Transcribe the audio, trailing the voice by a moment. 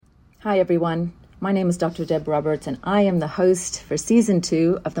Hi, everyone. My name is Dr. Deb Roberts, and I am the host for Season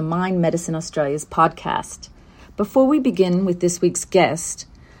 2 of the Mind Medicine Australia's podcast. Before we begin with this week's guest,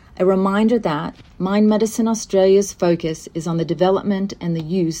 a reminder that Mind Medicine Australia's focus is on the development and the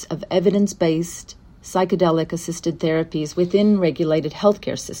use of evidence-based psychedelic-assisted therapies within regulated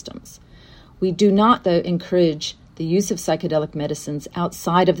healthcare systems. We do not, though, encourage the use of psychedelic medicines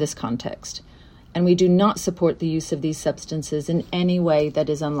outside of this context, and we do not support the use of these substances in any way that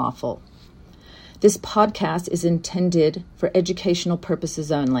is unlawful. This podcast is intended for educational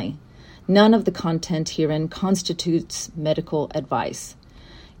purposes only. None of the content herein constitutes medical advice.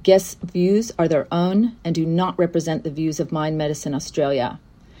 Guests' views are their own and do not represent the views of Mind Medicine Australia,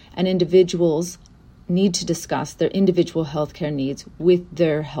 and individuals need to discuss their individual healthcare needs with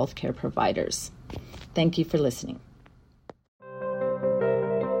their healthcare providers. Thank you for listening.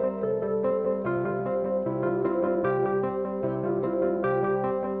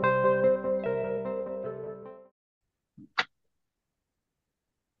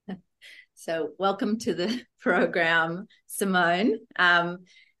 So welcome to the program, Simone. I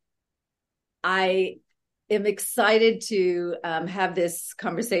am excited to have this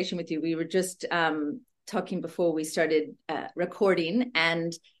conversation with you. We were just talking before we started recording,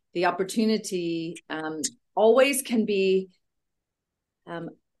 and the opportunity always can be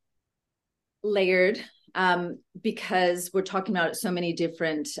layered because we're talking about so many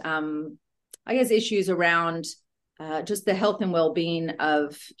different, issues around just the health and well-being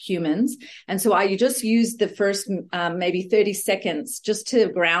of humans. And so I just used the first maybe 30 seconds just to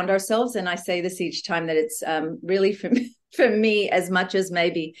ground ourselves. And I say this each time that it's really for me as much as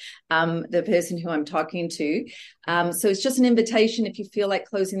maybe the person who I'm talking to. So it's just an invitation, if you feel like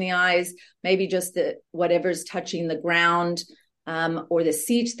closing the eyes, maybe just whatever's touching the ground or the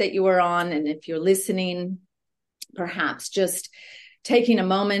seat that you are on. And if you're listening, perhaps just taking a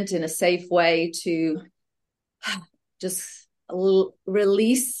moment in a safe way to just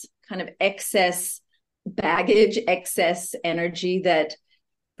release kind of excess baggage, excess energy that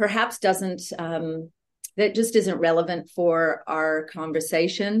perhaps that just isn't relevant for our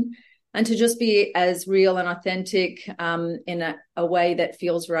conversation, and to just be as real and authentic in a way that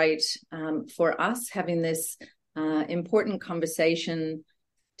feels right for us having this important conversation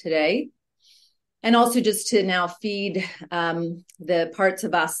today. And also just to now feed the parts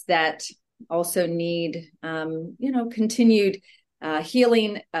of us that also need, continued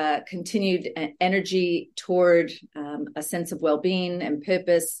healing, continued energy toward a sense of well-being and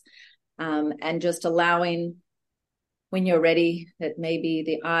purpose, and just allowing, when you're ready, that maybe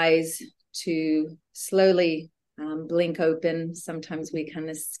the eyes to slowly blink open. Sometimes we kind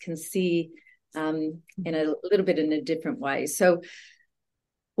of can see in a little bit in a different way. So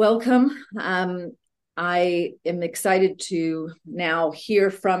welcome. I am excited to now hear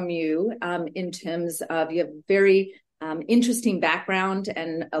from you in terms of your very interesting background,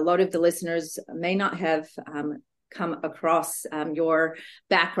 and a lot of the listeners may not have come across your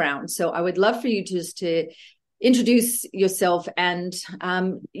background. So I would love for you just to introduce yourself, and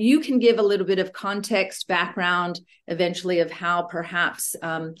you can give a little bit of context, background, eventually, of how perhaps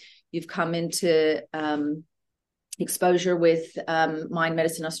you've come into exposure with Mind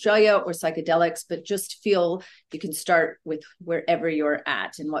Medicine Australia or psychedelics, but just feel you can start with wherever you're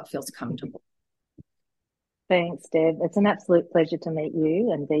at and what feels comfortable. Thanks, Deb. It's an absolute pleasure to meet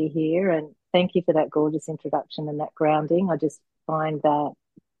you and be here. And thank you for that gorgeous introduction and that grounding. I just find that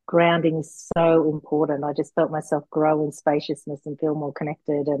grounding is so important. I just felt myself grow in spaciousness and feel more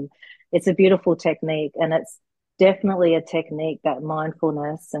connected. And it's a beautiful technique. And it's definitely a technique, that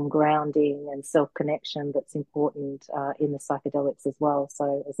mindfulness and grounding and self-connection, that's important in the psychedelics as well.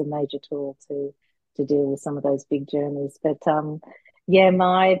 So it's a major tool to deal with some of those big journeys. But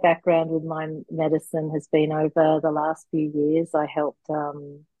my background with Mind Medicine has been over the last few years. I helped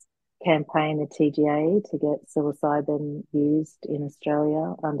campaign the TGA to get psilocybin used in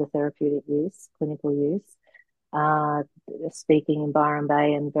Australia under therapeutic use, clinical use. Speaking in Byron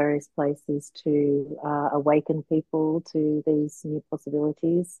Bay and various places to awaken people to these new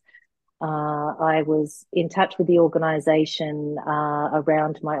possibilities. I was in touch with the organisation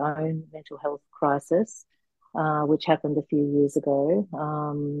around my own mental health crisis, which happened a few years ago.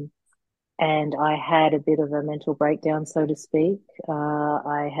 And I had a bit of a mental breakdown, so to speak.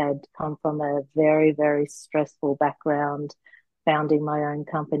 I had come from a very, very stressful background, founding my own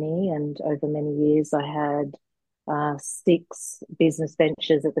company. And over many years, I had 6 business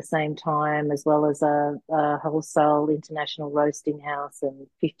ventures at the same time, as well as a wholesale international roasting house and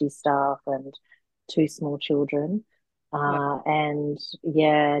 50 staff and 2 small children. And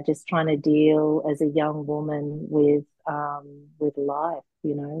just trying to deal as a young woman with life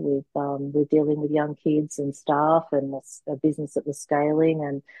with dealing with young kids and staff, and a business that was scaling,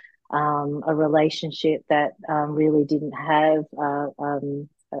 and a relationship that really didn't have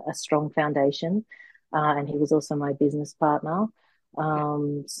a strong foundation. And he was also my business partner.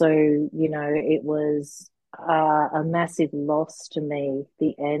 So, it was a massive loss to me,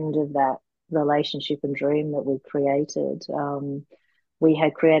 the end of that relationship and dream that we created. We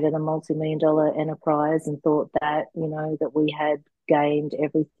had created a multi-million dollar enterprise and thought that, that we had gained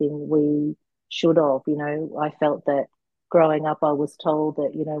everything we should have. I felt that growing up, I was told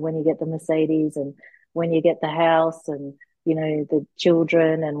that, when you get the Mercedes and when you get the house and, the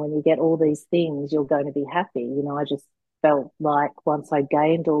children, and when you get all these things, you're going to be happy. I just felt like once I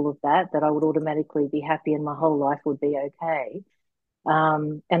gained all of that, that I would automatically be happy and my whole life would be okay.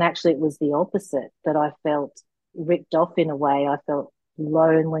 And actually, it was the opposite, that I felt ripped off in a way. I felt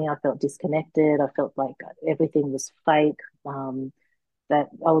lonely. I felt disconnected. I felt like everything was fake, that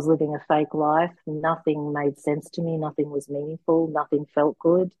I was living a fake life. Nothing made sense to me. Nothing was meaningful. Nothing felt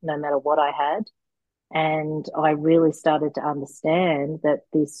good, no matter what I had. And I really started to understand that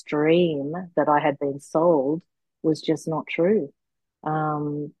this dream that I had been sold was just not true.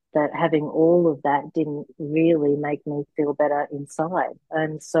 That having all of that didn't really make me feel better inside.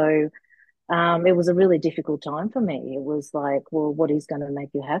 And so it was a really difficult time for me. It was like, well, what is going to make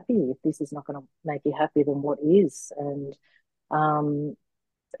you happy? If this is not going to make you happy, then what is? And um,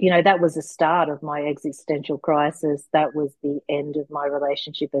 that was the start of my existential crisis. That was the end of my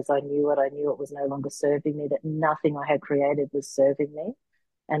relationship as I knew it. I knew it was no longer serving me, that nothing I had created was serving me,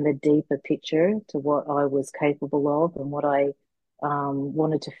 and the deeper picture to what I was capable of and what I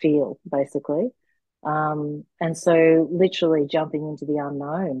wanted to feel, basically. And so literally jumping into the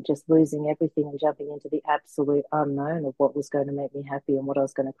unknown, just losing everything and jumping into the absolute unknown of what was going to make me happy and what I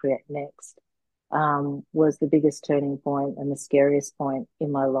was going to create next, was the biggest turning point and the scariest point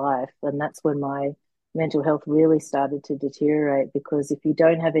in my life. And that's when my mental health really started to deteriorate, because if you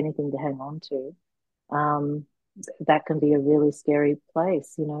don't have anything to hang on to, that can be a really scary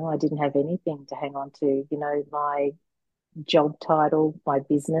place. I didn't have anything to hang on to. My job title, my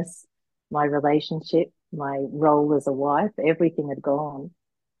business, my relationship, my role as a wife, everything had gone.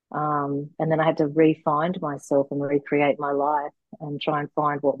 And then I had to re-find myself and recreate my life and try and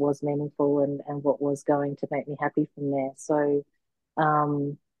find what was meaningful and what was going to make me happy from there. So,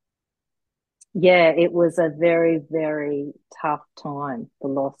 yeah, it was a very, very tough time, the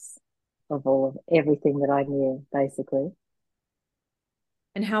loss of all of everything that I knew, basically.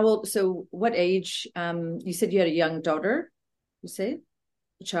 And how old? So, what age? You said you had a young daughter. You said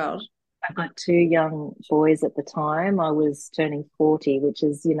a child. I've got two young boys at the time. I was turning 40, which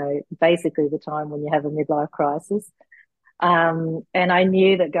is, basically the time when you have a midlife crisis. And I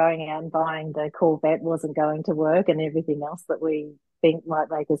knew that going out and buying the Corvette wasn't going to work, and everything else that we think might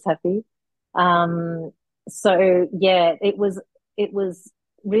make us happy. Um, so yeah, it was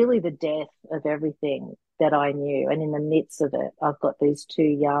really the death of everything that I knew. And in the midst of it, I've got these two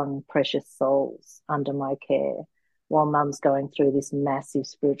young, precious souls under my care, while mum's going through this massive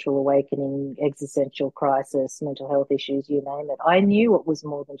spiritual awakening, existential crisis, mental health issues, you name it. I knew it was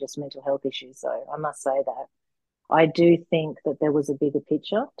more than just mental health issues, though. I must say that. I do think that there was a bigger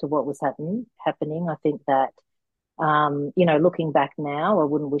picture to what was happening. I think that, looking back now, I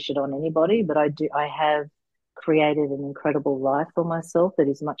wouldn't wish it on anybody, but I have created an incredible life for myself that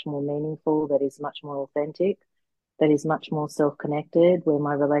is much more meaningful, that is much more authentic, that is much more self-connected, where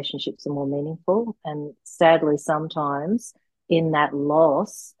my relationships are more meaningful. And sadly, sometimes in that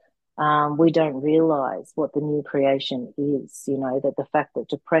loss, we don't realize what the new creation is, that the fact that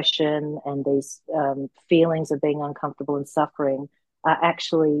depression and these feelings of being uncomfortable and suffering are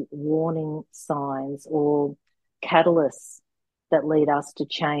actually warning signs or catalysts that lead us to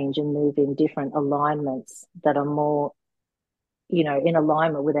change and move in different alignments that are more, in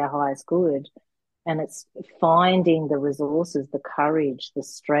alignment with our highest good. And it's finding the resources, the courage, the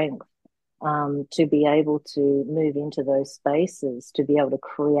strength, to be able to move into those spaces, to be able to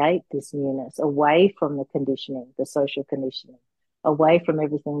create this newness away from the conditioning, the social conditioning, away from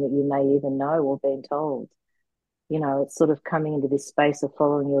everything that you may even know or been told. It's sort of coming into this space of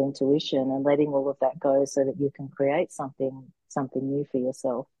following your intuition and letting all of that go so that you can create something new for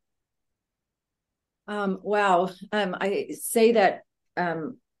yourself. Wow. I say that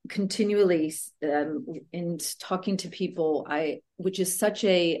continually in talking to people, which is such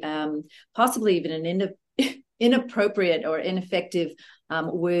a possibly even an inappropriate or ineffective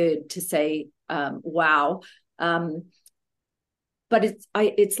word to say, wow. But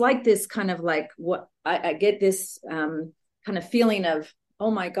it's like this kind of like what I get this kind of feeling of,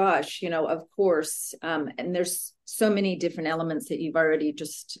 oh my gosh, of course. And there's so many different elements that you've already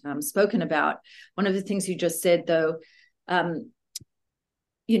just spoken about. One of the things you just said, though,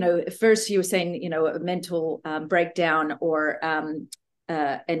 first you were saying, a mental breakdown or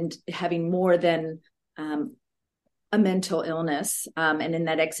and having more than a mental illness, and in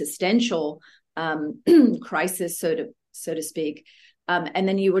that existential crisis, so to speak. And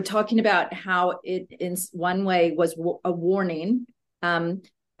then you were talking about how it, in one way, was a warning, and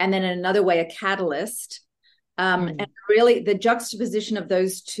then in another way, a catalyst. And really, the juxtaposition of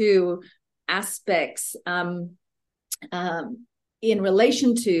those two aspects in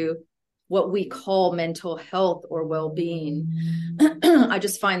relation to what we call mental health or well-being, I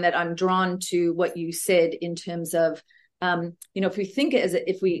just find that I'm drawn to what you said in terms of, if we think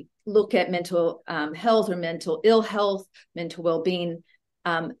if we look at mental health or mental ill health, mental well-being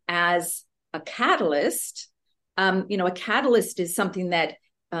as a catalyst, a catalyst is something that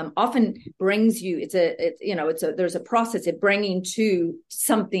often brings you. There's a process of bringing to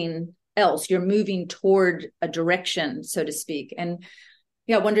something else. You're moving toward a direction, so to speak. And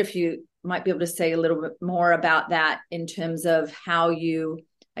I wonder if you might be able to say a little bit more about that in terms of how you,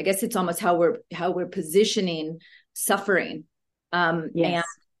 I guess it's almost how we're positioning suffering. Yes. And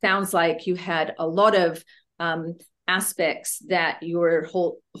sounds like you had a lot of aspects that you were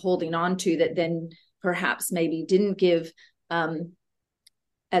holding on to that then perhaps maybe didn't give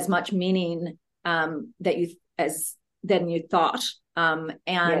as much meaning than you thought.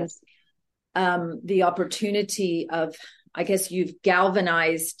 Yes. The opportunity of, I guess you've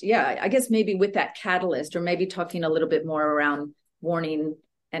galvanized, I guess maybe with that catalyst, or maybe talking a little bit more around warning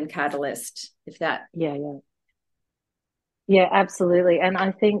and catalyst, if that. Yeah, absolutely. And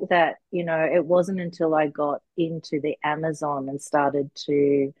I think that, it wasn't until I got into the Amazon and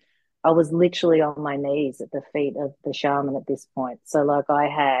I was literally on my knees at the feet of the shaman at this point. So like I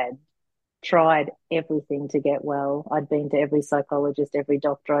had tried everything to get well. I'd been to every psychologist, every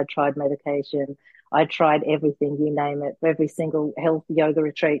doctor. I tried medication. I tried everything, you name it, every single health yoga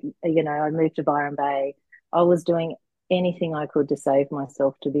retreat. I moved to Byron Bay. I was doing anything I could to save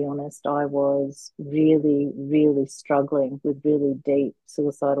myself, to be honest. I was really, really struggling with really deep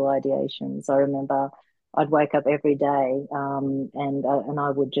suicidal ideations. I remember I'd wake up every day and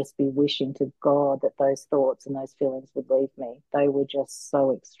I would just be wishing to God that those thoughts and those feelings would leave me. They were just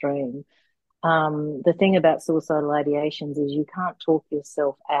so extreme. The thing about suicidal ideations is you can't talk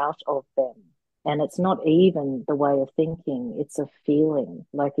yourself out of them. And it's not even the way of thinking, it's a feeling.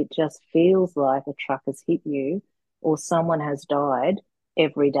 Like it just feels like a truck has hit you or someone has died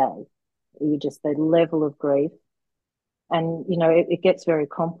every day. The level of grief. And, it gets very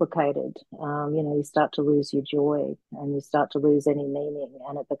complicated. You start to lose your joy and you start to lose any meaning,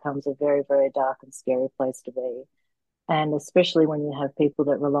 and it becomes a very, very dark and scary place to be. And especially when you have people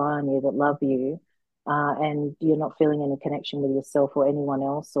that rely on you, that love you, and you're not feeling any connection with yourself or anyone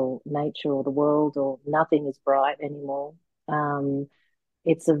else or nature or the world, or nothing is bright anymore.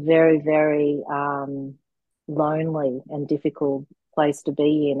 It's a very, very lonely and difficult place to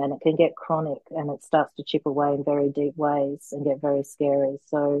be in, and it can get chronic and it starts to chip away in very deep ways and get very scary.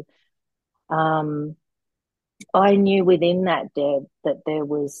 So I knew within that, Deb, that there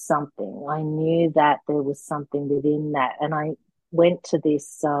was something. I knew that there was something within that. And I went to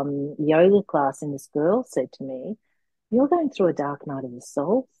this yoga class, and this girl said to me, "You're going through a dark night of the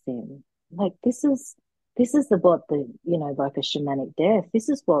soul, Sim. Like what like a shamanic death. This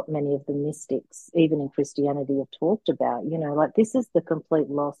is what many of the mystics, even in Christianity, have talked about. Like this is the complete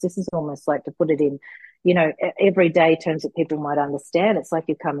loss. This is almost like, to put it in, everyday terms that people might understand. It's like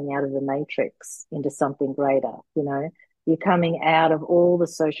you're coming out of the matrix into something greater. You're coming out of all the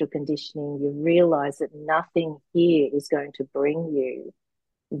social conditioning. You realize that nothing here is going to bring you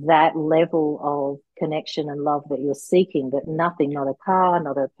that level of connection and love that you're seeking, that nothing, not a car,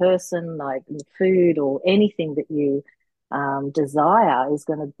 not a person, like food or anything that you desire is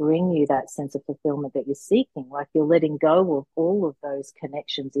going to bring you that sense of fulfillment that you're seeking. Like you're letting go of all of those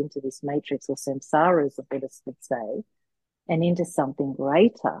connections into this matrix, or samsara, as the Buddhists would say, and into something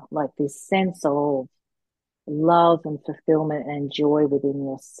greater, like this sense of love and fulfillment and joy within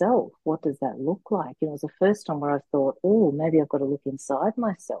yourself. What does that look like? It was the first time where I thought, oh, maybe I've got to look inside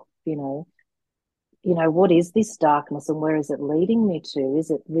myself. What is this darkness and where is it leading me to? Is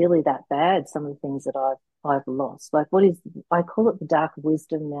it really that bad? Some of the things that I've lost. Like I call it the dark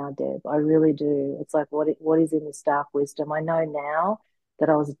wisdom now, Deb. I really do. It's like what is in this dark wisdom? I know now that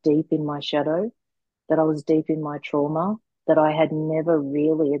I was deep in my shadow, that I was deep in my trauma, that I had never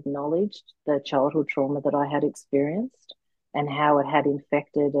really acknowledged the childhood trauma that I had experienced and how it had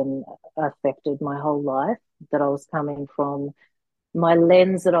infected and affected my whole life, that I was coming from My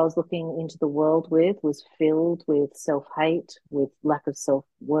lens that I was looking into the world with was filled with self-hate, with lack of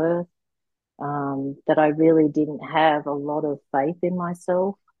self-worth, that I really didn't have a lot of faith in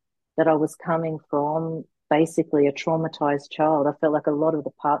myself, that I was coming from basically a traumatized child. I felt like a lot of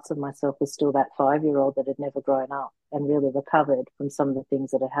the parts of myself was still that 5-year-old that had never grown up and really recovered from some of the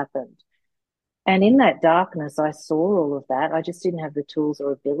things that had happened. And in that darkness, I saw all of that. I just didn't have the tools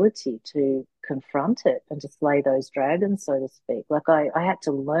or ability to confront it and to slay those dragons, so to speak. Like I had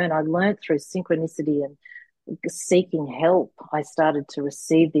to learn. I learned through synchronicity and seeking help. I started to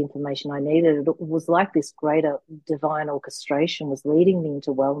receive the information I needed. It was like this greater divine orchestration was leading me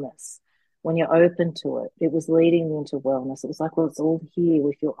into wellness. When you're open to it, it was leading me into wellness. It was like, well, it's all here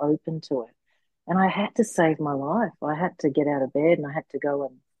if you're open to it. And I had to save my life. I had to get out of bed and I had to go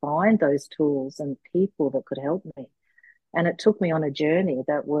and find those tools and people that could help me. And it took me on a journey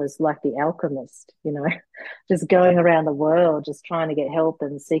that was like the alchemist, just going around the world, just trying to get help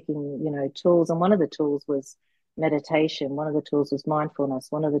and seeking, tools. And one of the tools was meditation. One of the tools was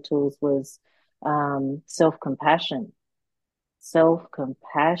mindfulness. One of the tools was self-compassion.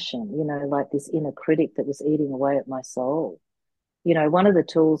 Self-compassion, like this inner critic that was eating away at my soul. One of the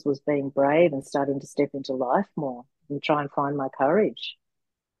tools was being brave and starting to step into life more and try and find my courage.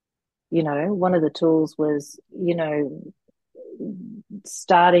 One of the tools was,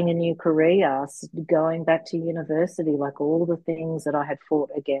 starting a new career, going back to university, like all the things that I had fought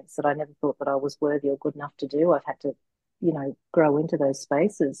against that I never thought that I was worthy or good enough to do. I've had to, grow into those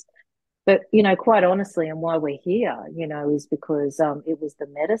spaces. But, quite honestly, and why we're here, is because it was the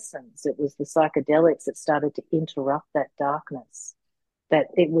medicines, it was the psychedelics that started to interrupt that darkness. That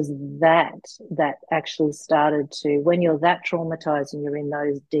it was that actually started to, when you're that traumatized and you're in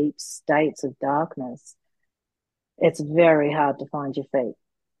those deep states of darkness, it's very hard to find your feet.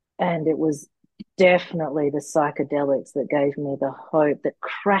 And it was definitely the psychedelics that gave me the hope, that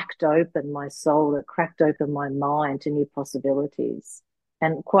cracked open my soul, that cracked open my mind to new possibilities.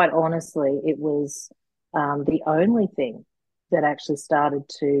 And quite honestly, it was the only thing that actually started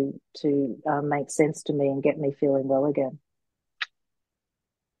to make sense to me and get me feeling well again.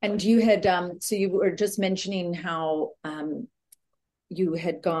 And you had, so you were just mentioning how you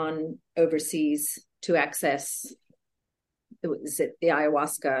had gone overseas to access, is it the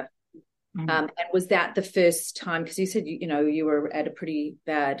ayahuasca? And was that the first time? Because you said, you were at a pretty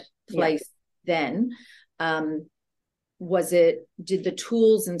bad place then. Did the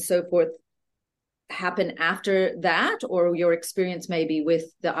tools and so forth happen after that, or your experience maybe with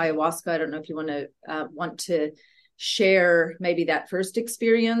the ayahuasca? I don't know if you want to share maybe that first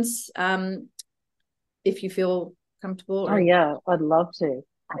experience, if you feel comfortable. Oh yeah, I'd love to.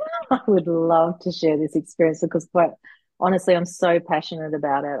 I would love to share this experience because quite honestly, I'm so passionate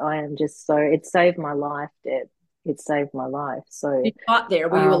about it. I am just so, it saved my life, Deb. It saved my life. So you got there.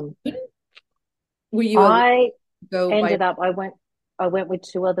 Were you alone? Were you I go by? ended up, I went with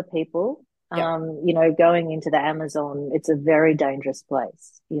two other people. Yeah. Going into the Amazon, it's a very dangerous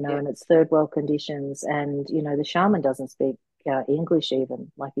place, Yeah. and it's third world conditions. And, the shaman doesn't speak English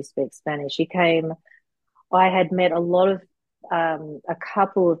even, like he speaks Spanish. I had met a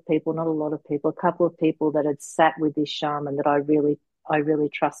couple of people, not a lot of people, a couple of people that had sat with this shaman that I really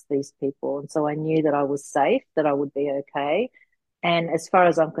trust these people. And so I knew that I was safe, that I would be okay. And as far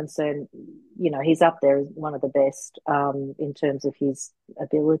as I'm concerned, he's up there as one of the best in terms of his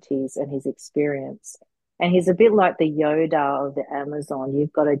abilities and his experience. And he's a bit like the Yoda of the Amazon.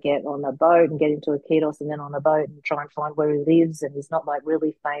 You've got to get on a boat and get into a Ketos and then on a boat and try and find where he lives. And he's not like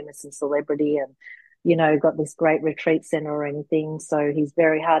really famous and celebrity and, got this great retreat center or anything. So he's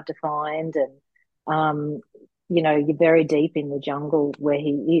very hard to find. And, you're very deep in the jungle where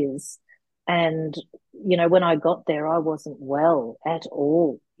he is. And, when I got there, I wasn't well at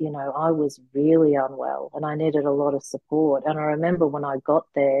all. I was really unwell and I needed a lot of support. And I remember when I got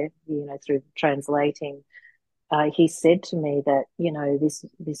there, through translating, he said to me that,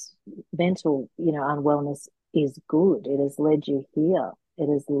 this mental, unwellness is good. It has led you here.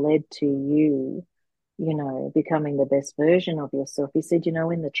 It has led to you, becoming the best version of yourself. He said,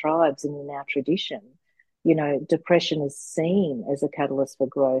 in the tribes and in our tradition, depression is seen as a catalyst for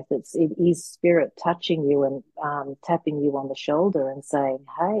growth. It is spirit touching you and tapping you on the shoulder and saying,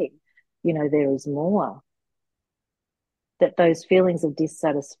 hey, there is more. That those feelings of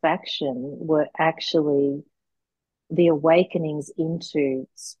dissatisfaction were actually the awakenings into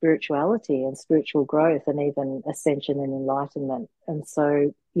spirituality and spiritual growth and even ascension and enlightenment. And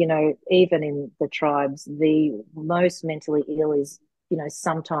so, even in the tribes, the most mentally ill is,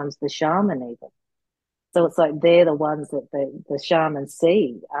 sometimes the shaman even. So it's like they're the ones that the shamans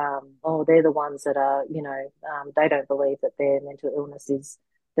see, or they're the ones that are, they don't believe that their mental illness is,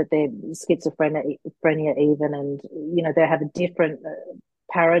 that they're schizophrenia even, and they have a different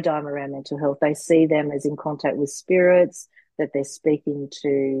paradigm around mental health. They see them as in contact with spirits, that they're speaking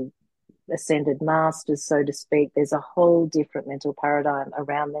to ascended masters, so to speak. There's a whole different mental paradigm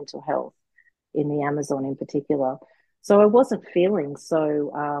around mental health in the Amazon in particular. So I wasn't feeling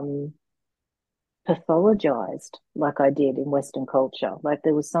so pathologized like I did in Western culture. Like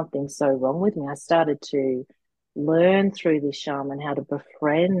there was something so wrong with me. I started to learn through this shaman how to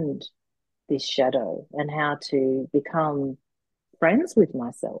befriend this shadow and how to become friends with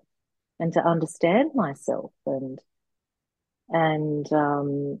myself and to understand myself. And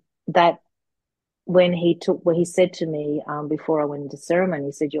that when he said to me before I went into ceremony,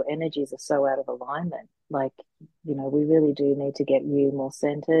 he said, your energies are so out of alignment. Like, we really do need to get you more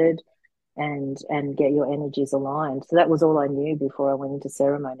centered and get your energies aligned. So that was all I knew before I went into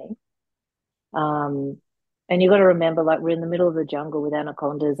ceremony. Um, and you got to remember, like, we're in the middle of the jungle with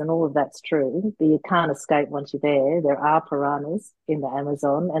anacondas, and all of that's true, but you can't escape once you're there. There are piranhas in the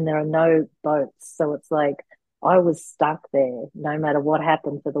Amazon, and there are no boats. So it's like I was stuck there. No matter what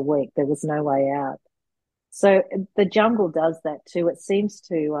happened for the week, there was no way out. So the jungle does that too. It seems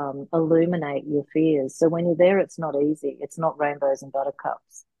to illuminate your fears. So when you're there, it's not easy. It's not rainbows and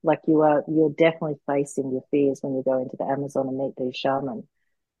buttercups. Like you're definitely facing your fears when you go into the Amazon and meet these shaman.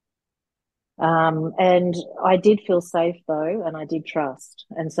 And I did feel safe though, and I did trust.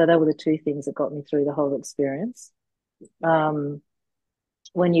 And so that were the two things that got me through the whole experience. Um,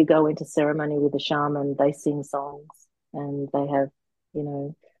 when you go into ceremony with a shaman, they sing songs and they have, you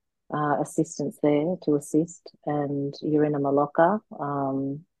know, assistants there to assist, and you're in a maloka,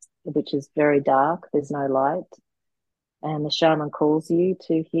 which is very dark. There's no light, and the shaman calls you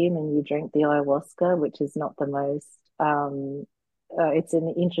to him, and you drink the ayahuasca, which is not the most. It's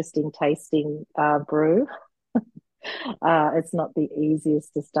an interesting tasting brew. It's not the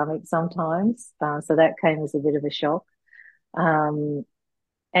easiest to stomach sometimes, so that came as a bit of a shock. Um,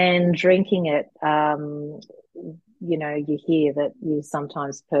 and drinking it, you hear that you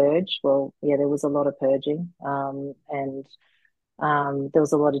sometimes purge. Well, yeah, there was a lot of purging, and there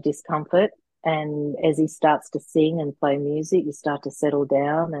was a lot of discomfort. And as he starts to sing and play music, you start to settle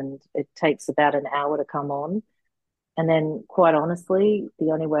down, and it takes about an hour to come on. And then, quite honestly,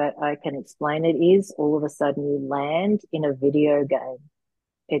 the only way I can explain it is all of a sudden you land in a video game.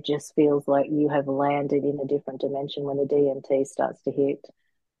 It just feels like you have landed in a different dimension when the DMT starts to hit.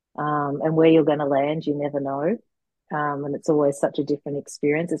 And where you're going to land, you never know. And it's always such a different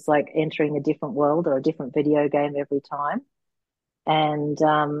experience. It's like entering a different world or a different video game every time. And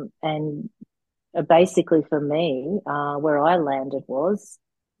basically for me, where I landed was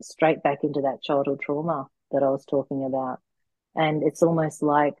straight back into that childhood trauma that I was talking about. And it's almost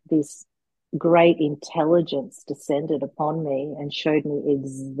like this great intelligence descended upon me and showed me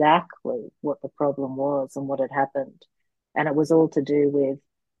exactly what the problem was and what had happened. And it was all to do with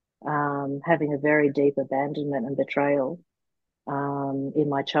having a very deep abandonment and betrayal in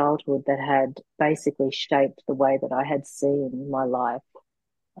my childhood that had basically shaped the way that I had seen my life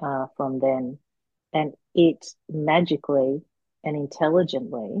from then. And it magically and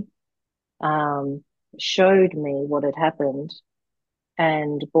intelligently showed me what had happened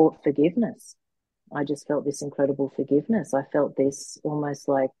and brought forgiveness. I just felt this incredible forgiveness. I felt this almost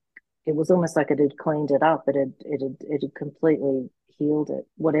like it was almost like it had cleaned it up. It had completely healed it.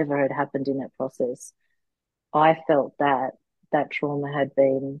 Whatever had happened in that process, I felt that that trauma had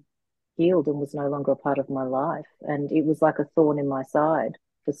been healed and was no longer a part of my life. And it was like a thorn in my side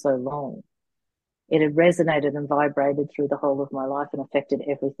for so long. It had resonated and vibrated through the whole of my life and affected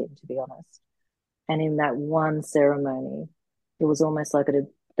everything, to be honest. And in that one ceremony, it was almost like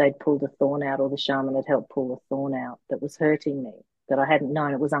they'd pulled a thorn out, or the shaman had helped pull a thorn out that was hurting me, that I hadn't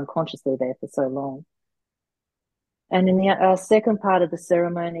known. It was unconsciously there for so long. And in the second part of the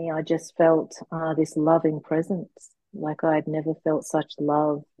ceremony, I just felt this loving presence. Like I had never felt such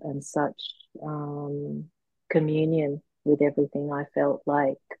love and such communion with everything. I felt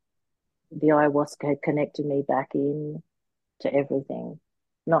like the ayahuasca had connected me back in to everything,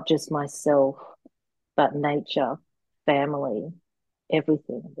 not just myself, but nature, family,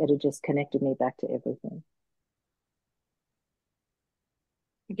 everything. It had just connected me back to everything.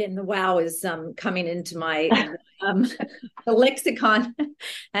 Again, the wow is coming into my the lexicon,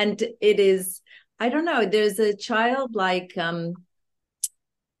 and it is, I don't know, there's a childlike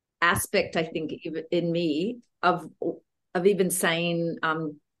aspect, I think, in me of even saying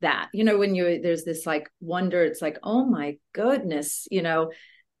that, when there's this like wonder. It's like, oh my goodness,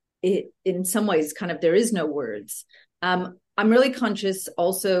 it in some ways kind of there is no words. I'm really conscious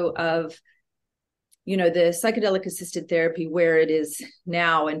also of, you know, the psychedelic assisted therapy where it is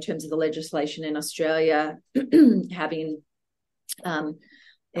now in terms of the legislation in Australia, having,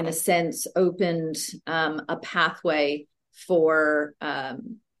 in a sense, opened a pathway for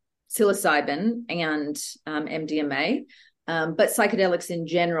psilocybin and MDMA, but psychedelics in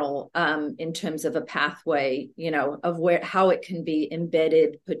general, in terms of a pathway, you know, of how it can be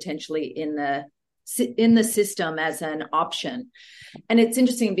embedded potentially in the system as an option. And it's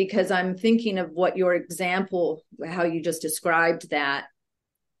interesting because I'm thinking of what your example, how you just described that,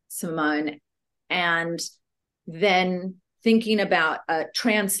 Simone, and then thinking about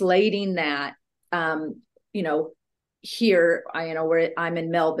translating that, you know, here, where I'm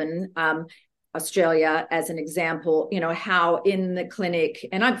in Melbourne, Australia, as an example, you know, how in the clinic,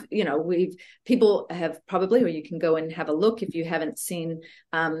 and I've, you know, people have probably, or you can go and have a look if you haven't seen,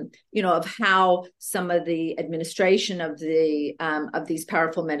 you know, of how some of the administration of these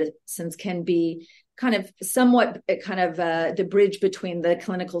powerful medicines can be kind of somewhat the bridge between the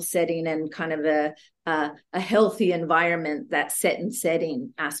clinical setting and kind of a healthy environment, that set and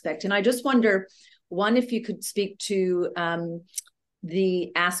setting aspect. And I just wonder, one, if you could speak to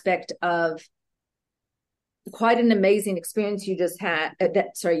the aspect of quite an amazing experience you just had,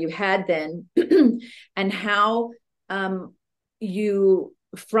 you had then, and how you,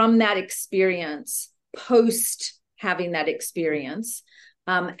 from that experience, post having that experience,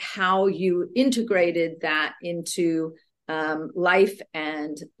 how you integrated that into life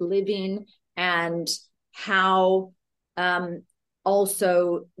and living, and how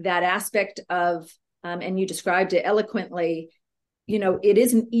also that aspect of, and you described it eloquently, you know, it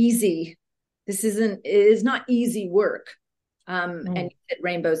isn't easy. It is not easy work. And you said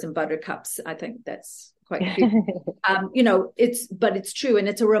rainbows and buttercups. I think that's quite cute. You know, but it's true. And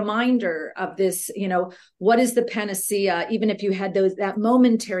it's a reminder of this, you know, what is the panacea, even if you had that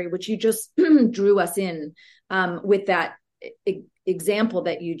momentary, which you just drew us in with that example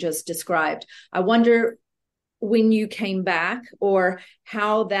that you just described. I wonder when you came back, or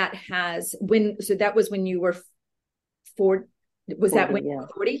how that so that was when you were 40. Was 40, that when you were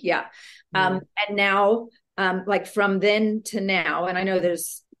 40? Yeah. And now, like from then to now, and I know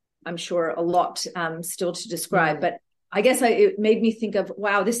there's, I'm sure, a lot still to describe, but I guess it made me think of,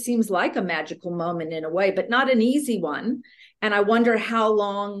 wow, this seems like a magical moment in a way, but not an easy one. And I wonder how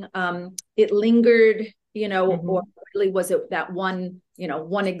long it lingered, you know, or really was it that one, you know,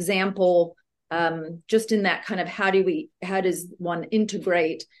 one example, just in that kind of, how does one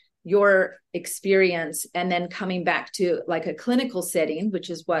integrate your experience and then coming back to like a clinical setting, which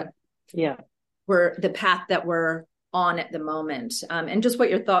is what we're, the path that we're on at the moment, and just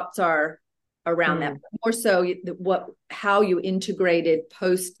what your thoughts are around that, more so how you integrated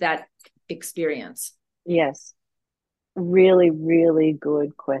post that experience. Yes, really, really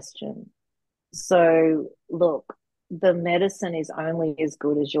good question. So look, the medicine is only as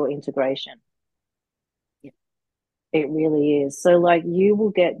good as your integration. It really is. So like, you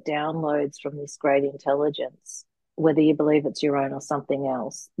will get downloads from this great intelligence, whether you believe it's your own or something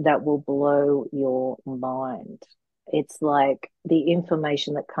else, that will blow your mind. It's like the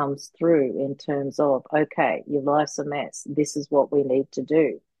information that comes through in terms of, okay, your life's a mess. This is what we need to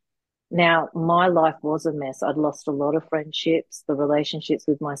do. Now, my life was a mess. I'd lost a lot of friendships. The relationships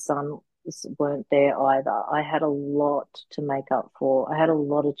with my son weren't there either. I had a lot to make up for. I had a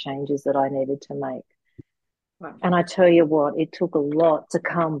lot of changes that I needed to make. Wow. And I tell you what, it took a lot to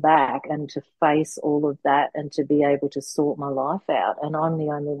come back and to face all of that and to be able to sort my life out. And I'm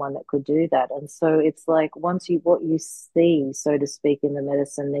the only one that could do that. And so it's like, what you see, so to speak, in the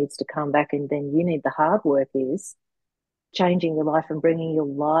medicine needs to come back, and then you need, the hard work is changing your life and bringing your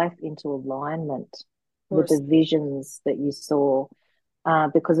life into alignment with the visions that you saw.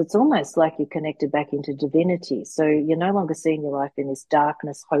 Because it's almost like you're connected back into divinity. So you're no longer seeing your life in this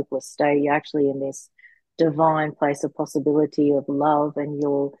darkness, hopeless state. You're actually in this divine place of possibility of love, and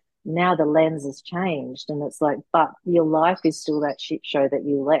now the lens has changed, and it's like, but your life is still that shit show that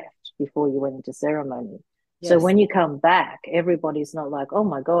you left before you went into ceremony. Yes. So when you come back, everybody's not like, oh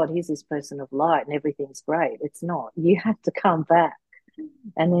my God, here's this person of light and everything's great. It's not. You have to come back,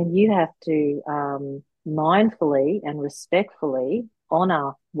 and then you have to mindfully and respectfully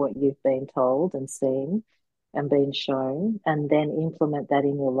honor what you've been told and seen and been shown, and then implement that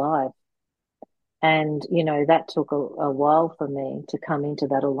in your life. And, you know, that took a while for me to come into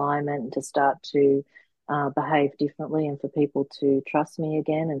that alignment and to start to behave differently, and for people to trust me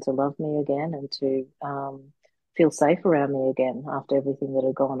again and to love me again and to feel safe around me again after everything that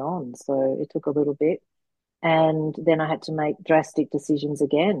had gone on. So it took a little bit. And then I had to make drastic decisions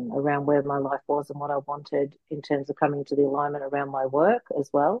again around where my life was and what I wanted in terms of coming to the alignment around my work as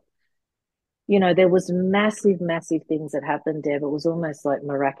well. You know, there was massive, massive things that happened, Deb. It was almost like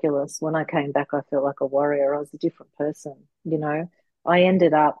miraculous. When I came back, I felt like a warrior. I was a different person, you know. I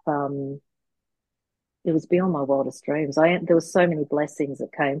ended up, it was beyond my wildest dreams. There was so many blessings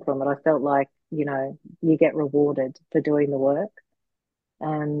that came from it. I felt like, you know, you get rewarded for doing the work.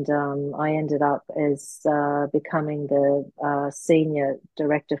 And I ended up as becoming the senior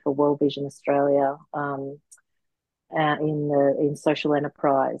director for World Vision Australia in social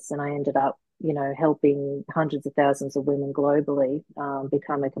enterprise, and I ended up, you know, helping hundreds of thousands of women globally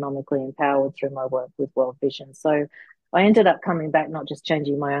become economically empowered through my work with World Vision. So I ended up coming back, not just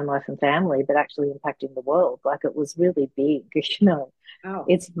changing my own life and family, but actually impacting the world. Like it was really big, you know. Wow.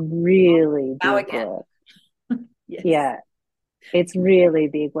 It's really Now big again. work. Yes. Yeah, it's really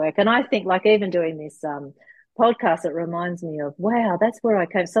big work. And I think like even doing this podcast, it reminds me of, wow, that's where I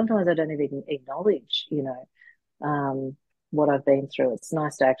came. Sometimes I don't even acknowledge, you know, what I've been through. It's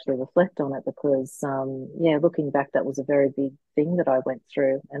nice to actually reflect on it because, yeah, looking back, that was a very big thing that I went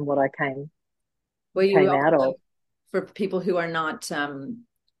through and what I Well, you came out also, of. for people who are not uh,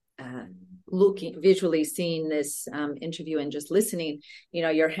 looking visually seeing this interview and just listening, you know,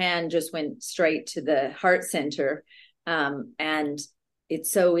 your hand just went straight to the heart center. And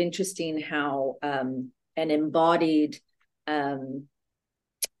it's so interesting how an embodied um,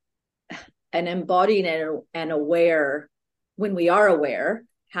 and aware, when we are aware,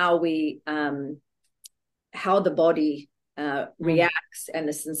 how the body Mm. reacts and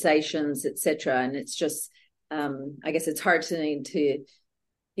the sensations, etc. And it's just, I guess it's heartening to,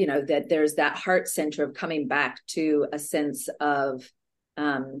 you know, that there's that heart center of coming back to a sense of,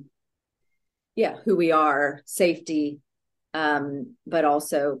 um, yeah, who we are, safety, but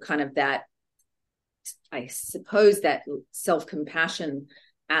also kind of that, I suppose, that self-compassion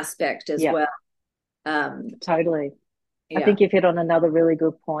aspect as Yeah, well. Um, totally. I yeah. think you've hit on another really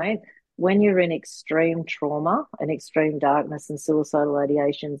good point. When you're in extreme trauma and extreme darkness and suicidal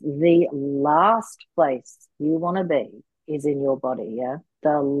ideations, the last place you want to be is in your body. Yeah.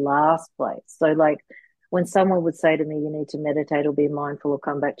 The last place. So, like, when someone would say to me, you need to meditate or be mindful or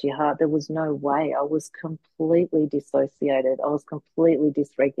come back to your heart, there was no way. I was completely dissociated. I was completely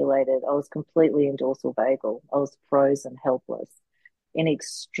dysregulated. I was completely in dorsal vagal. I was frozen, helpless in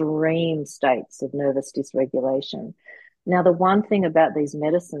extreme states of nervous dysregulation. Now, the one thing about these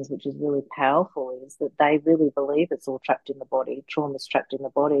medicines, which is really powerful, is that they really believe it's all trapped in the body, trauma's trapped in the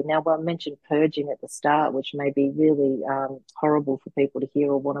body. Now, I mentioned purging at the start, which may be really horrible for people to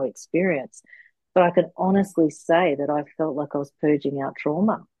hear or want to experience. But I can honestly say that I felt like I was purging out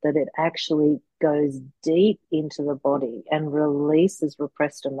trauma, that it actually goes deep into the body and releases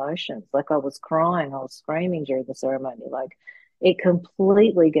repressed emotions. Like I was crying, I was screaming during the ceremony. Like it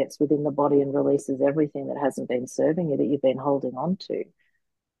completely gets within the body and releases everything that hasn't been serving you that you've been holding on to.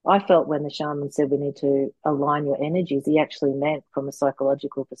 I felt when the shaman said we need to align your energies, he actually meant from a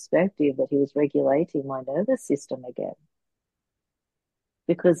psychological perspective that he was regulating my nervous system again.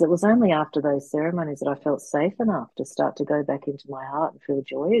 Because it was only after those ceremonies that I felt safe enough to start to go back into my heart and feel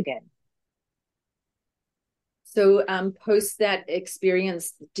joy again. So, post that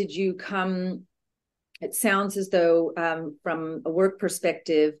experience, did you come? It sounds as though, from a work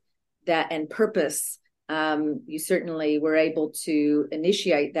perspective, that and purpose, you certainly were able to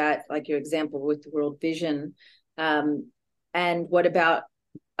initiate that, like your example with World Vision. And what about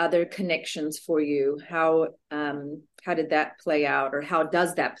other connections for you? How did that play out, or how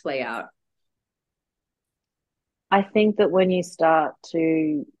does that play out? I think that when you start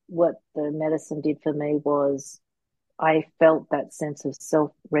to, what the medicine did for me was I felt that sense of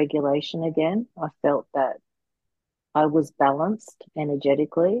self regulation again. I felt that I was balanced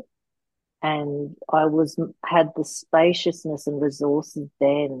energetically and I was had the spaciousness and resources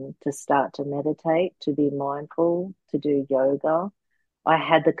then to start to meditate, to be mindful, to do yoga. I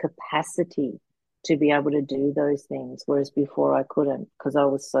had the capacity to be able to do those things, whereas before I couldn't because I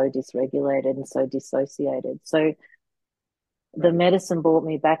was so dysregulated and so dissociated. So the Right. medicine brought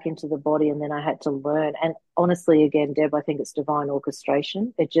me back into the body and then I had to learn. And honestly, again, Deb, I think it's divine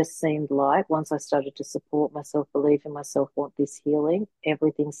orchestration. It just seemed like once I started to support myself, believe in myself, want this healing,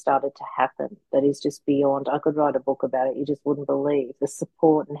 everything started to happen. That is just beyond. I could write a book about it. You just wouldn't believe the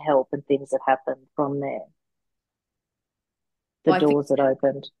support and help and things that happened from there, the Well, I think, doors that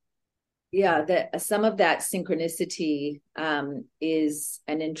opened. yeah, that some of that synchronicity is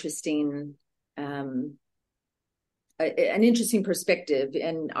an interesting perspective,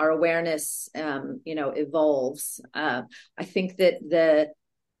 and our awareness, you know, evolves. I think that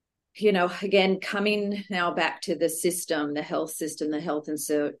again, coming now back to the system, the health system, the health and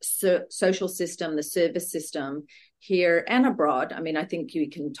social system, the service system here and abroad. I mean, I think you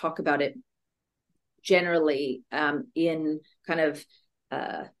can talk about it generally in kind of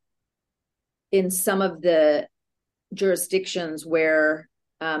in some of the jurisdictions where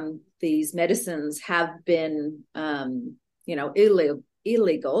these medicines have been,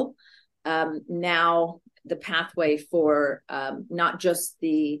 illegal. Now the pathway for not just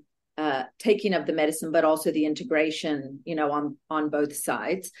the taking of the medicine, but also the integration, on both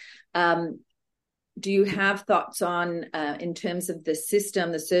sides. Do you have thoughts on, in terms of the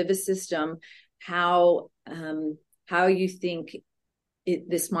system, the service system, how you think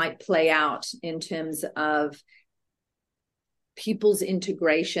this might play out in terms of people's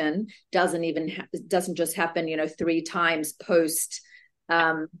integration doesn't just happen, 3 times post,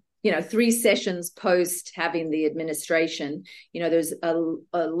 3 sessions post having the administration. There's a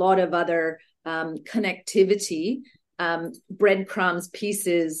lot of other connectivity, breadcrumbs,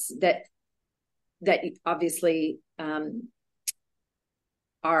 pieces that obviously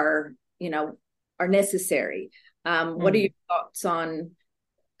are necessary. What are your thoughts on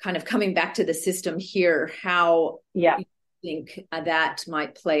kind of coming back to the system here? How you think that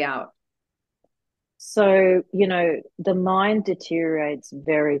might play out? So, the mind deteriorates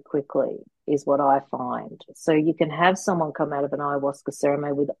very quickly, is what I find. So you can have someone come out of an ayahuasca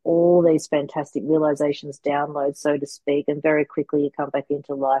ceremony with all these fantastic realizations, downloads, so to speak, and very quickly you come back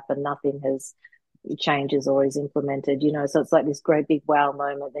into life and nothing has changes or is implemented, so it's like this great big wow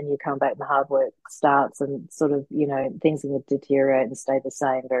moment. Then you come back and the hard work starts and sort of, things will deteriorate and stay the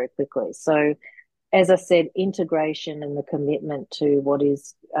same very quickly. So as I said, integration and the commitment to what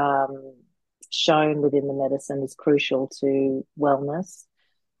is shown within the medicine is crucial to wellness.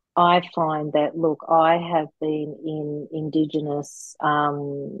 I find that, look, I have been in Indigenous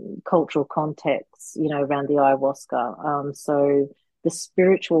cultural contexts, around the ayahuasca. So the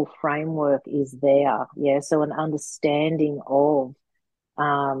spiritual framework is there. Yeah. So an understanding of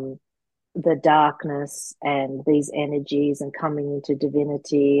the darkness and these energies and coming into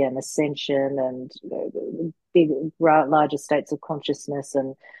divinity and ascension and big, larger states of consciousness.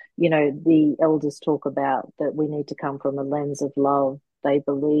 And, the elders talk about that we need to come from a lens of love. They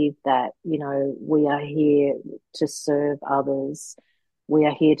believe that, we are here to serve others. We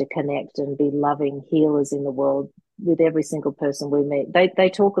are here to connect and be loving healers in the world with every single person we meet. They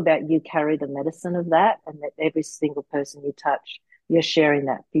talk about you carry the medicine of that, and that every single person you touch, you're sharing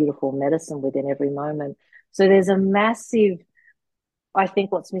that beautiful medicine within every moment. So there's a massive, I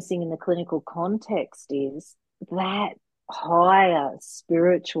think what's missing in the clinical context is that higher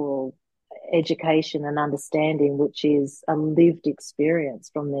spiritual education and understanding, which is a lived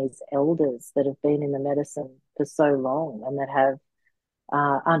experience from these elders that have been in the medicine for so long and that have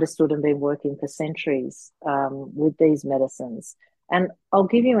understood and been working for centuries with these medicines. And I'll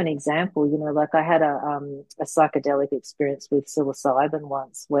give you an example. Like I had a psychedelic experience with psilocybin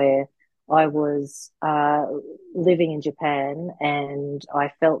once, where I was living in Japan, and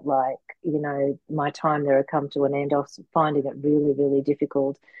I felt like, my time there had come to an end. I was finding it really, really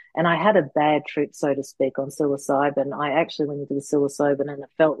difficult. And I had a bad trip, so to speak, on psilocybin. I actually went into the psilocybin and it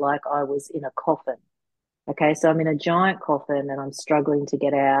felt like I was in a coffin. Okay, so I'm in a giant coffin and I'm struggling to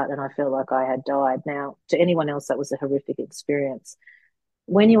get out, and I felt like I had died. Now, to anyone else, that was a horrific experience.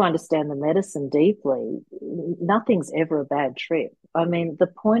 When you understand the medicine deeply, nothing's ever a bad trip. I mean, the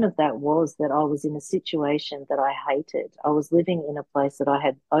point of that was that I was in a situation that I hated. I was living in a place that I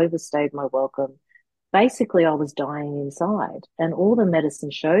had overstayed my welcome. Basically, I was dying inside. And all the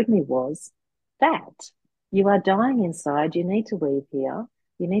medicine showed me was that you are dying inside. You need to leave here.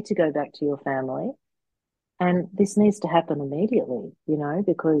 You need to go back to your family. And this needs to happen immediately,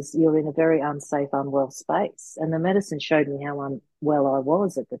 because you're in a very unsafe, unwell space. And the medicine showed me how unwell I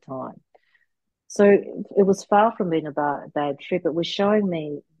was at the time. So it was far from being a bad trip. It was showing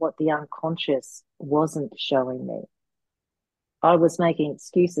me what the unconscious wasn't showing me. I was making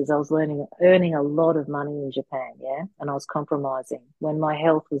excuses. I was earning a lot of money in Japan, yeah, and I was compromising. When my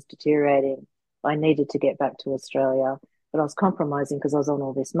health was deteriorating, I needed to get back to Australia. But I was compromising because I was on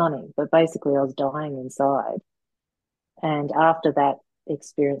all this money. But basically, I was dying inside. And after that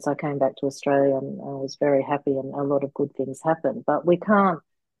experience, I came back to Australia and I was very happy, and a lot of good things happened. But we can't,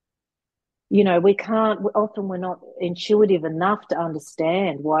 often we're not intuitive enough to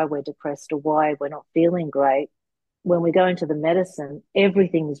understand why we're depressed or why we're not feeling great. When we go into the medicine,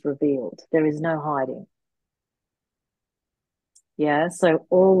 everything is revealed. There is no hiding. Yeah. So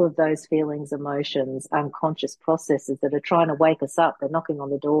all of those feelings, emotions, unconscious processes that are trying to wake us up, they're knocking on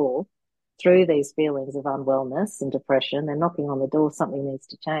the door through these feelings of unwellness and depression, they're knocking on the door, something needs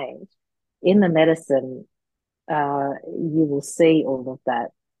to change. In the medicine, you will see all of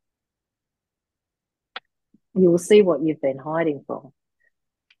that. You will see what you've been hiding from.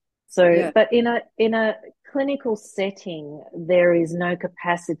 So, Yeah. but in a clinical setting, there is no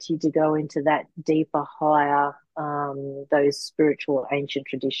capacity to go into that deeper, higher, those spiritual ancient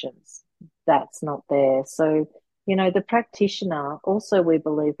traditions. That's not there. So, the practitioner also, we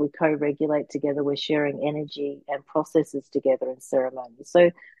believe we co-regulate together. We're sharing energy and processes together in ceremony.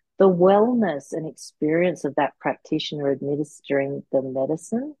 So, the wellness and experience of that practitioner administering the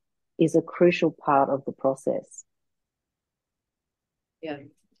medicine is a crucial part of the process. Yeah,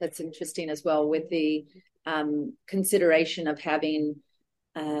 that's interesting as well, with the consideration of having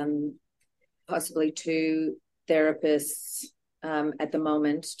possibly two therapists at the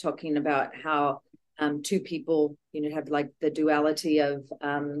moment, talking about how two people, have like the duality of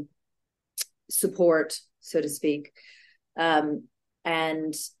support, so to speak,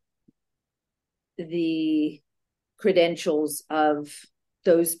 and the credentials of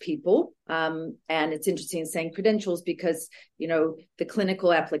those people. And it's interesting saying credentials because, the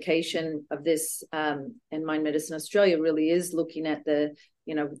clinical application of this in Mind Medicine Australia really is looking at the,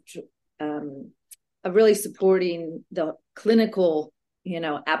 of really supporting the clinical,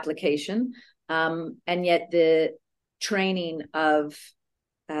 application. And yet the training of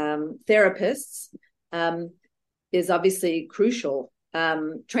therapists is obviously crucial.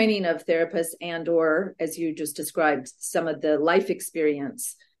 Training of therapists and or, as you just described, some of the life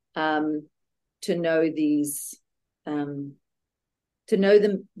experience to know these to know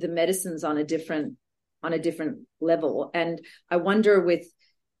the medicines on a different level. And I wonder, with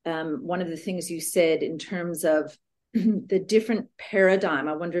one of the things you said in terms of the different paradigm,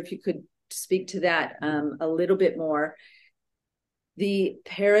 I wonder if you could speak to that a little bit more. The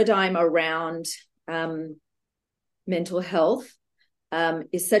paradigm around mental health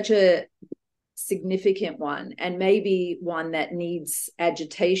is such a significant one, and maybe one that needs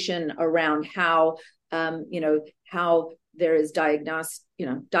agitation around how how there is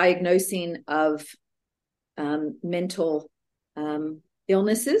diagnosing of mental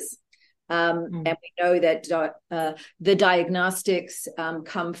illnesses, and we know that the diagnostics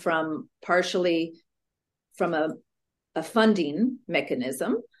come from partially from a funding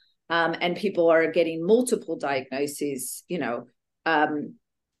mechanism, and people are getting multiple diagnoses,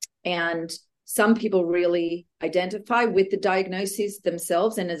 and some people really identify with the diagnoses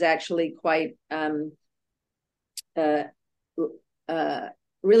themselves and is actually quite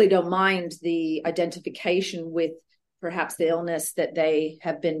really don't mind the identification with perhaps the illness that they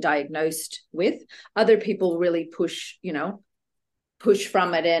have been diagnosed with. Other people really push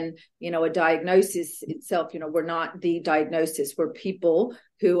from it, and a diagnosis itself, we're not the diagnosis, we're people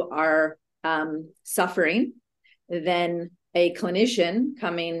who are suffering, then a clinician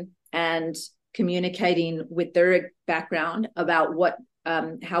coming and communicating with their background about what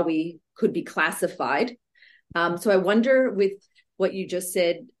how we could be classified. So I wonder, with what you just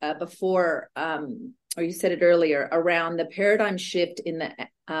said before, or you said it earlier, around the paradigm shift in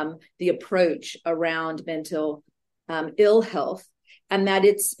the approach around mental ill health, and that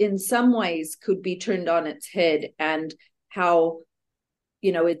it's in some ways could be turned on its head, and how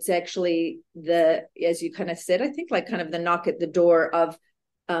it's actually as you kind of said, I think, like kind of the knock at the door of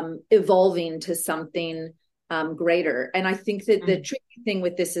evolving to something greater. And I think that the tricky thing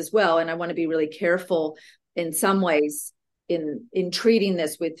with this as well, and I want to be really careful in some ways in treating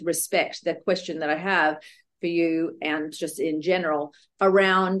this with respect, the question that I have for you and just in general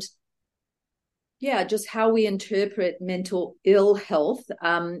around just how we interpret mental ill health.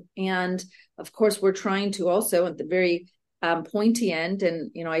 And of course, we're trying to also, at the very pointy end,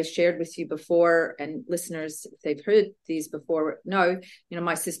 and I shared with you before, and listeners, if they've heard these before, know,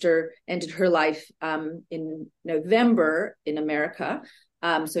 my sister ended her life in November in America,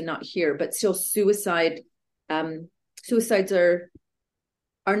 so not here, but still suicides are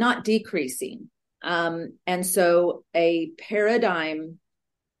not decreasing, and so a paradigm.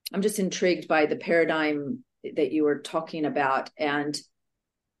 I'm just intrigued by the paradigm that you were talking about and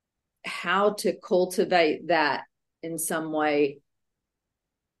how to cultivate that in some way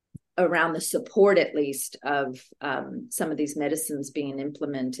around the support, at least, of some of these medicines being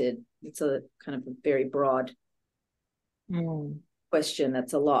implemented. It's a kind of a very broad question.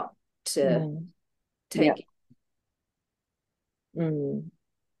 That's a lot to take.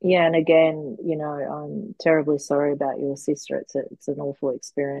 Yeah, and again, I'm terribly sorry about your sister. It's an awful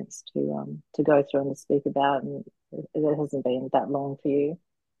experience to go through and to speak about, and it hasn't been that long for you.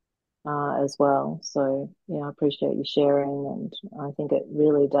 as well. So, yeah, I appreciate you sharing. And I think it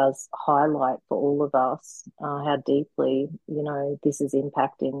really does highlight for all of us how deeply, this is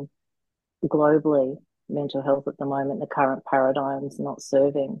impacting globally mental health at the moment. The current paradigm's not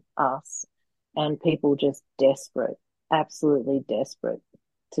serving us, and people just desperate, absolutely desperate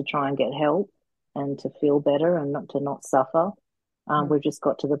to try and get help and to feel better and not suffer. We've just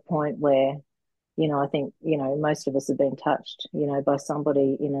got to the point where I think, most of us have been touched, by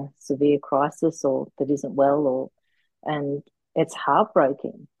somebody in a severe crisis or that isn't well, and it's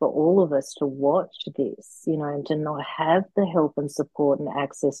heartbreaking for all of us to watch this, and to not have the help and support and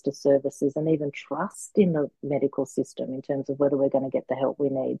access to services and even trust in the medical system in terms of whether we're going to get the help we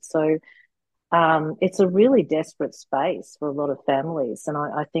need. So, it's a really desperate space for a lot of families. And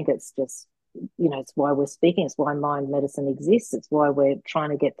I think it's just, it's why we're speaking. It's why mind medicine exists. It's why we're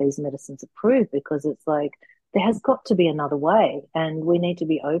trying to get these medicines approved, because it's like there has got to be another way and we need to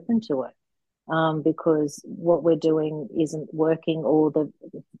be open to it. Because what we're doing isn't working, or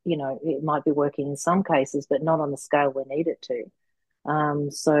it might be working in some cases, but not on the scale we need it to.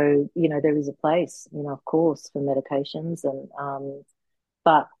 So, there is a place, of course, for medications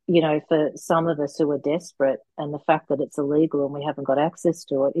but, for some of us who are desperate, and the fact that it's illegal and we haven't got access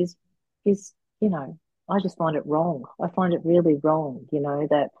to it is, I just find it wrong. I find it really wrong,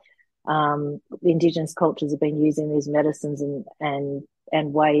 that Indigenous cultures have been using these medicines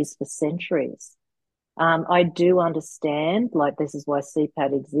and ways for centuries. I do understand, like, this is why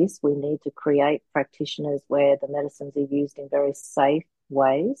CPAT exists. We need to create practitioners where the medicines are used in very safe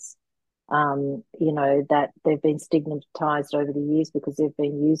ways. That they've been stigmatized over the years because they've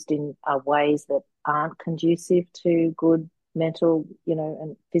been used in ways that aren't conducive to good mental,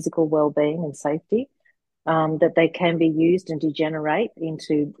 and physical well-being and safety. That they can be used and degenerate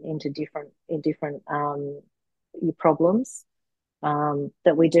into different problems.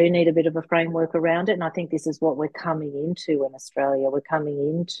 That we do need a bit of a framework around it, and I think this is what we're coming into in Australia. We're coming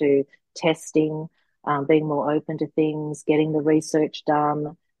into testing, being more open to things, getting the research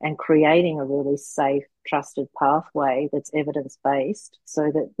done, and creating a really safe, trusted pathway that's evidence-based, so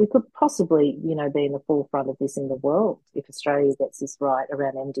that we could possibly, be in the forefront of this in the world if Australia gets this right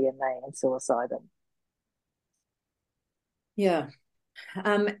around MDMA and psilocybin. Yeah.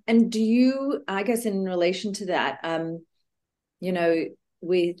 And do you, I guess, in relation to that,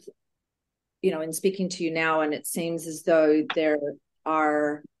 with, in speaking to you now, and it seems as though there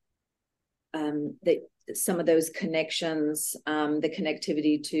are that some of those connections, the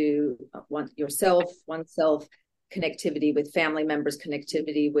connectivity to oneself, connectivity with family members,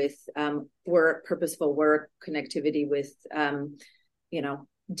 connectivity with work, purposeful work, connectivity with,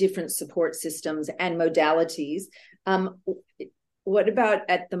 different support systems and modalities. What about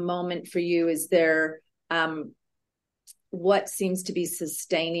at the moment for you? Is there what seems to be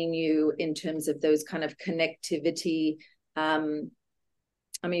sustaining you in terms of those kind of connectivity?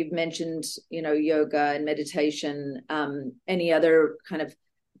 You've mentioned, yoga and meditation, any other kind of,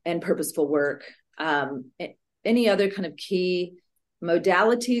 and purposeful work, any other kind of key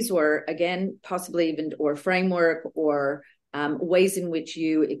modalities, or again, possibly even, or framework, or ways in which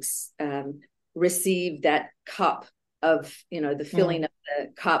you receive that cup of, the filling of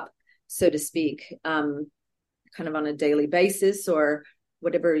the cup, so to speak, kind of on a daily basis, or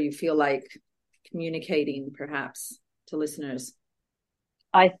whatever you feel like communicating perhaps to listeners?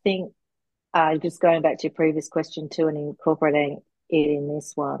 I think just going back to your previous question too, and incorporating it in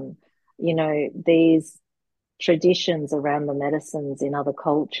this one, these traditions around the medicines in other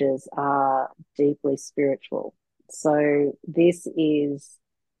cultures deeply spiritual. So this is,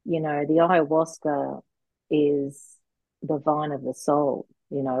 the ayahuasca is the vine of the soul,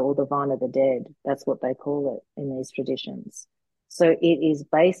 or the vine of the dead. That's what they call it in these traditions. So it is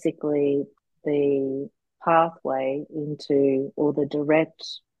basically the pathway into, or the direct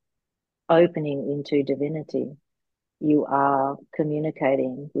opening into divinity. You are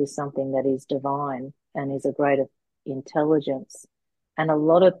communicating with something that is divine and is a greater intelligence. And a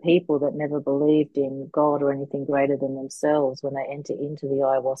lot of people that never believed in God or anything greater than themselves, when they enter into the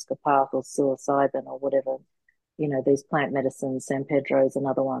ayahuasca path or psilocybin or whatever, these plant medicines, San Pedro is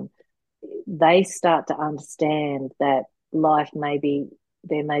another one, they start to understand that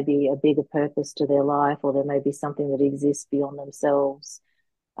there may be a bigger purpose to their life, or there may be something that exists beyond themselves,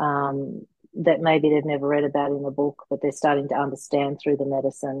 that maybe they've never read about in a book, but they're starting to understand through the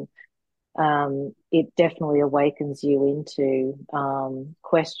medicine. It definitely awakens you into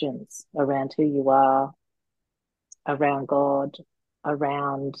questions around who you are, around God,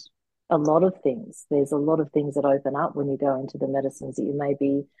 around a lot of things. There's a lot of things that open up when you go into the medicines that you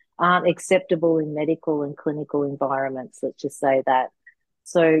maybe aren't acceptable in medical and clinical environments. Let's just say that.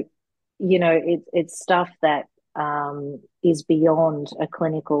 So it's stuff that is beyond a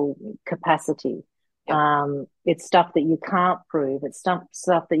clinical capacity. Yep. It's stuff that you can't prove. It's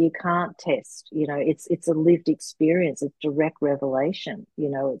stuff that you can't test. It's a lived experience. It's direct revelation.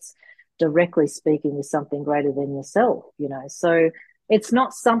 It's directly speaking with something greater than yourself. So it's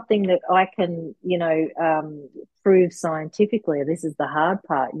not something that I can, prove scientifically. This is the hard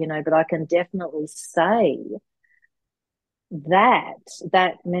part, but I can definitely say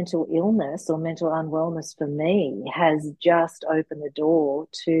that mental illness or mental unwellness for me has just opened the door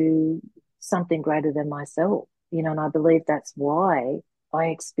to something greater than myself, and I believe that's why I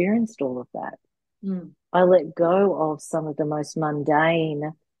experienced all of that. Mm. I let go of some of the most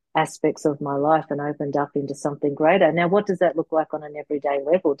mundane aspects of my life and opened up into something greater. Now, what does that look like on an everyday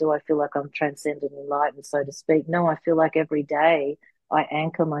level? Do I feel like I'm transcendent and enlightened, so to speak? No, I feel like every day I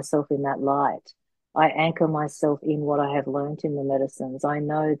anchor myself in that light. I anchor myself in what I have learned in the medicines. I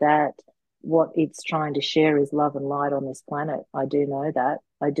know that what it's trying to share is love and light on this planet. I do know that.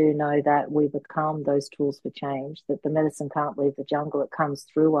 I do know that we become those tools for change, that the medicine can't leave the jungle. It comes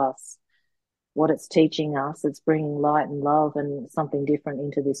through us. What it's teaching us, it's bringing light and love and something different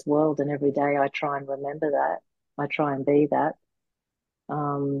into this world. And every day I try and remember that. I try and be that.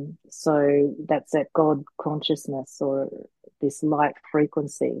 So that's that God consciousness or this light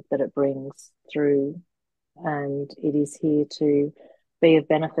frequency that it brings through. And it is here to be of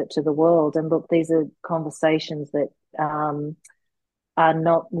benefit to the world. And look, these are conversations that are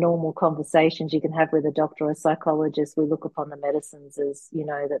not normal conversations you can have with a doctor or a psychologist. We look upon the medicines as,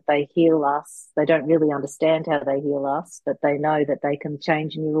 that they heal us. They don't really understand how they heal us, but they know that they can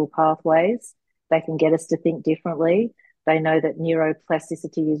change neural pathways. They can get us to think differently. They know that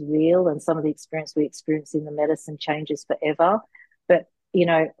neuroplasticity is real, and some of the experience we experience in the medicine changes forever. But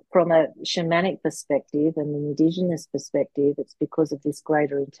from a shamanic perspective and an indigenous perspective, it's because of this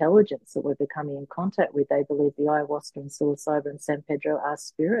greater intelligence that we're becoming in contact with. They believe the ayahuasca and psilocybin and San Pedro are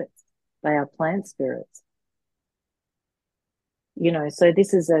spirits. They are plant spirits. So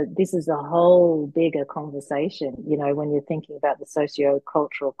this is a whole bigger conversation, when you're thinking about the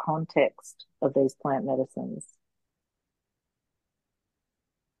socio-cultural context of these plant medicines.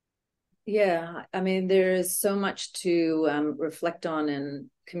 Yeah, I mean, there is so much to reflect on and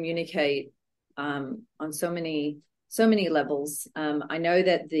communicate on so many levels. I know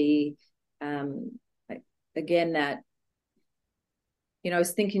that again, that I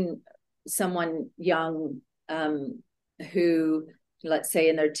was thinking someone young who, let's say,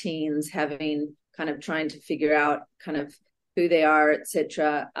 in their teens, having kind of trying to figure out kind of who they are,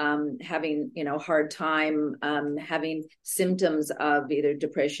 etc., having hard time, having symptoms of either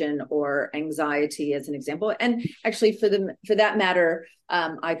depression or anxiety, as an example. And actually, for that matter,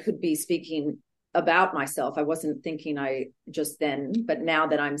 I could be speaking about myself. I wasn't thinking just then, but now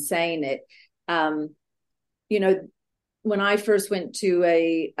that I'm saying it, when I first went to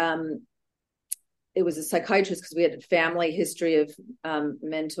it was a psychiatrist, because we had a family history of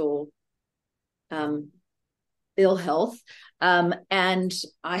mental ill health. And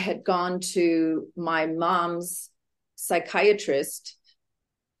I had gone to my mom's psychiatrist,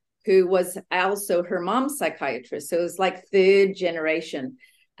 who was also her mom's psychiatrist. So it was like third generation.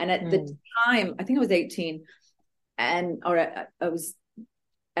 And at the time, I think I was 18, or I was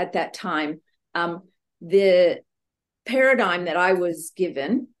at that time, the paradigm that I was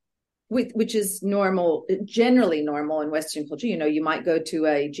given, which is normal, generally normal in Western culture. You might go to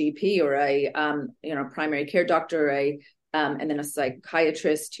a GP or a primary care doctor, and then a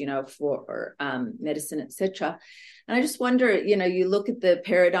psychiatrist, for medicine, etc. And I just wonder, you look at the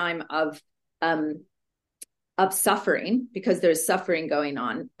paradigm of suffering, because there's suffering going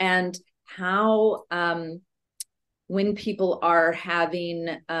on, and how when people are having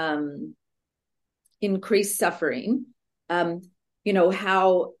increased suffering,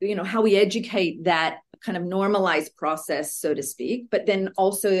 how we educate that kind of normalized process, so to speak. But then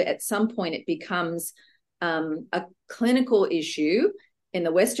also at some point it becomes a clinical issue in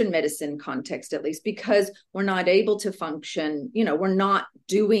the Western medicine context, at least, because we're not able to function. We're not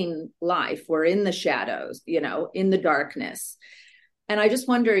doing life. We're in the shadows, in the darkness. And I just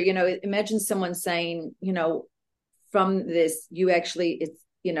wonder, imagine someone saying, from this, you actually,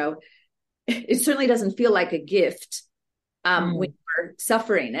 it certainly doesn't feel like a gift when you're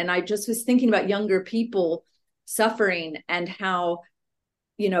suffering. And I just was thinking about younger people suffering, and how,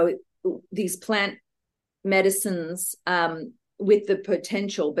 these plant medicines with the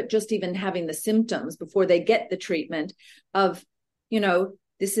potential, but just even having the symptoms before they get the treatment of,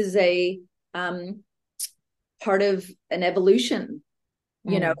 this is a part of an evolution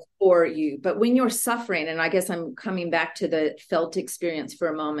Mm. for you. But when you're suffering, and I guess I'm coming back to the felt experience for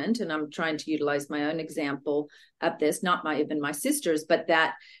a moment, and I'm trying to utilize my own example of this, not even my sister's, but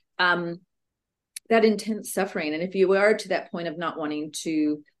that intense suffering. And if you are to that point of not wanting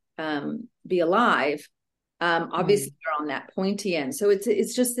to be alive, obviously you're on that pointy end. So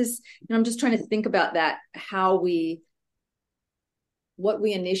it's just this, I'm just trying to think about that, what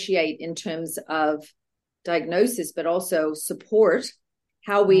we initiate in terms of diagnosis, but also support,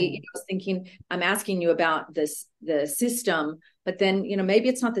 how we, thinking, I'm asking you about the system, but then, maybe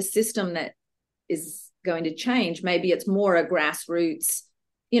it's not the system that is going to change. Maybe it's more a grassroots,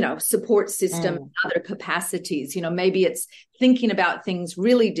 support system, other capacities. Maybe it's thinking about things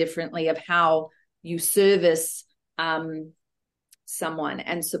really differently of how you service someone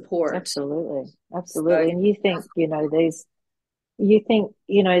and support. Absolutely. So, And you think,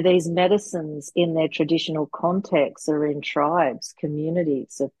 these medicines in their traditional contexts are in tribes,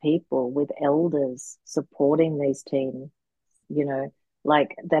 communities of people with elders supporting these teams,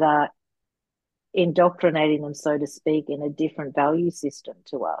 like that are indoctrinating them, so to speak, in a different value system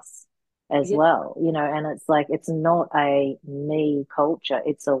to us as well, and it's like, it's not a me culture,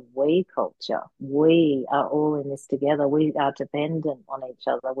 it's a we culture. We are all in this together. We are dependent on each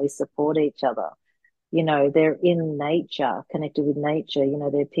other. We support each other. They're in nature, connected with nature.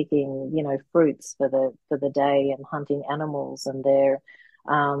 They're picking, fruits for the day and hunting animals, and they're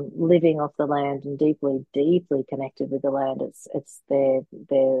living off the land and deeply, deeply connected with the land. It's their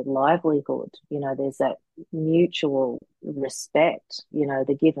livelihood. There's that mutual respect,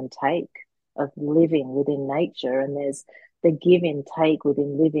 the give and take of living within nature, and there's the give and take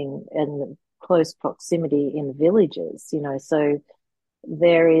within living in close proximity in villages, so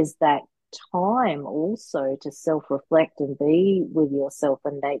there is that time also to self-reflect and be with yourself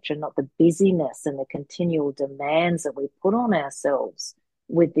and nature, not the busyness and the continual demands that we put on ourselves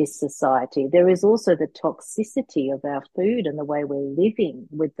with this society. There is also the toxicity of our food and the way we're living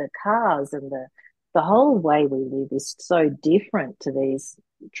with the cars, and the whole way we live is so different to these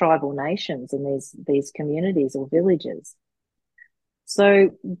tribal nations and these communities or villages. So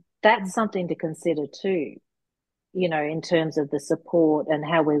that's something to consider too. In terms of the support and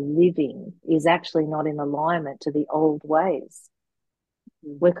how we're living is actually not in alignment to the old ways.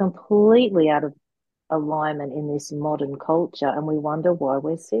 We're completely out of alignment in this modern culture, and we wonder why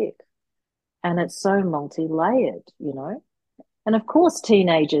we're sick. And it's so multi-layered, And of course,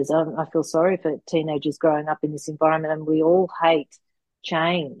 teenagers, I feel sorry for teenagers growing up in this environment, and we all hate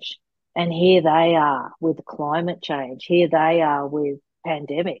change. And here they are with climate change. Here they are with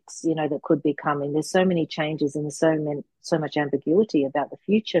pandemics, that could be coming. There's so many changes, and there's so much ambiguity about the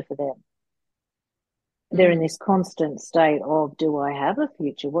future for them. They're in this constant state of, do I have a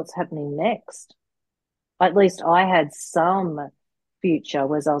future? What's happening next? At least I had some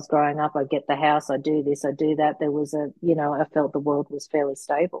future as I was growing up. I'd get the house, I'd do this, I'd do that. There was I felt the world was fairly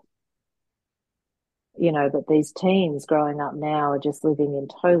stable. But these teens growing up now are just living in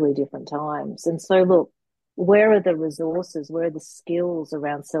totally different times. And so, look, where are the resources? Where are the skills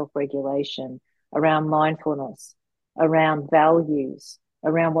around self-regulation, around mindfulness, around values,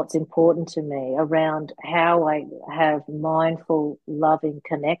 around what's important to me, around how I have mindful, loving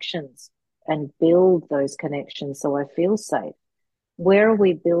connections and build those connections so I feel safe? Where are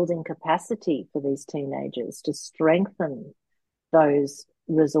we building capacity for these teenagers to strengthen those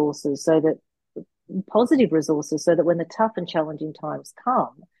resources, so that positive resources, so that when the tough and challenging times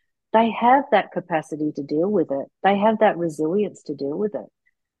come, they have that capacity to deal with it. They have that resilience to deal with it.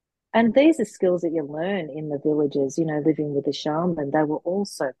 And these are skills that you learn in the villages, living with the shaman. They were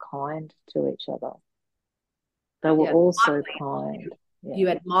also kind to each other. They were also kind. Yeah. You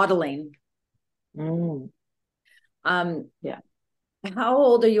had modeling. Yeah. How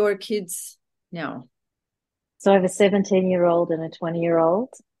old are your kids now? So I have a 17-year-old and a 20-year-old.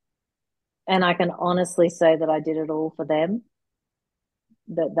 And I can honestly say that I did it all for them.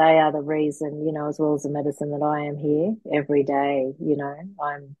 That they are the reason, as well as the medicine, that I am here every day.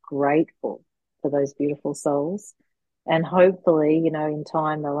 I'm grateful for those beautiful souls. And hopefully, in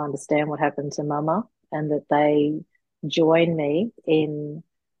time, they'll understand what happened to Mama, and that they join me in,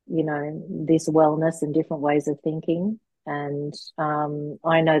 this wellness and different ways of thinking. And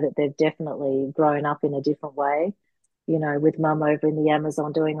I know that they've definitely grown up in a different way. With Mum over in the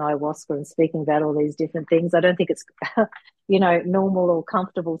Amazon doing ayahuasca and speaking about all these different things. I don't think it's, normal or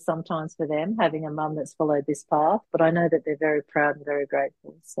comfortable sometimes for them having a mum that's followed this path, but I know that they're very proud and very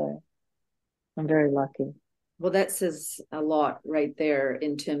grateful. So I'm very lucky. Well, that says a lot right there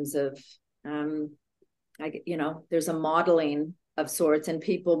in terms of, there's a modeling of sorts, and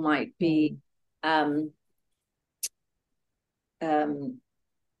people might be,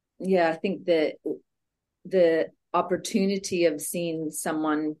 yeah, I think that the opportunity of seeing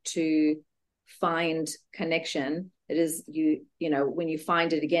someone to find connection, it is you know, when you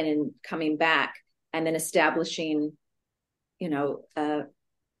find it again and coming back and then establishing, you know,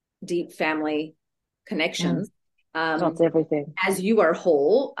 deep family connections, That's everything. as you are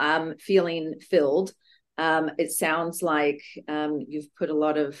whole, feeling filled. It sounds like you've put a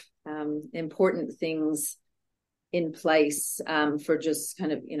lot of important things in place for just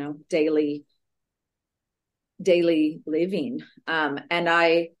kind of, you know, daily living. And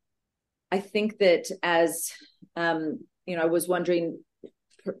I think that as you know, I was wondering,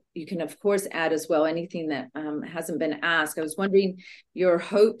 you can of course add as well anything that hasn't been asked. I was wondering your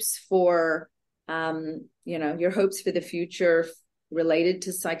hopes for you know, your hopes for the future related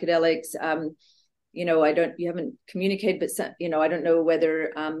to psychedelics. You know, you haven't communicated, but you know, I don't know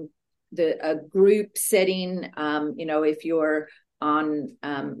whether a group setting, you know, if you're on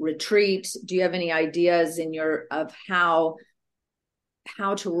retreat, do you have any ideas of how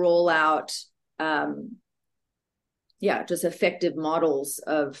to roll out just effective models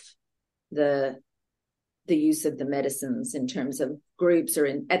of the use of the medicines in terms of groups, or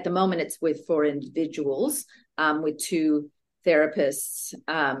at the moment it's for individuals with two therapists.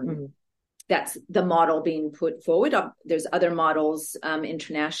 That's the model being put forward. There's other models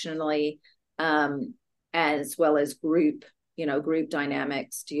internationally, as well as group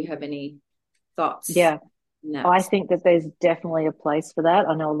dynamics. Do you have any thoughts? Yeah. I think that there's definitely a place for that.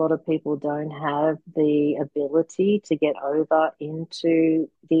 I know a lot of people don't have the ability to get over into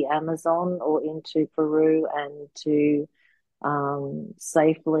the Amazon or into Peru and to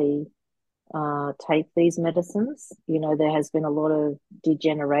safely take these medicines. You know, there has been a lot of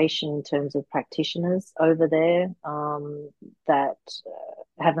degeneration in terms of practitioners over there that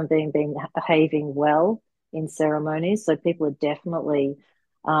haven't been behaving well in ceremonies. So people are definitely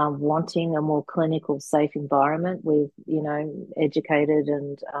wanting a more clinical, safe environment with, you know, educated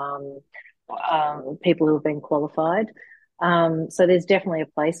and people who have been qualified. So there's definitely a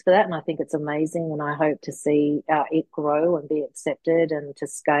place for that, and I think it's amazing, and I hope to see it grow and be accepted and to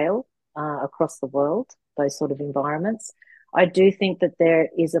scale across the world, those sort of environments. I do think that there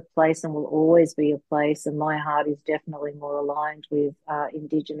is a place and will always be a place, and my heart is definitely more aligned with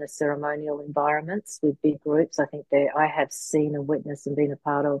Indigenous ceremonial environments with big groups. I think I have seen and witnessed and been a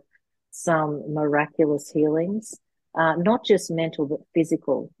part of some miraculous healings, not just mental but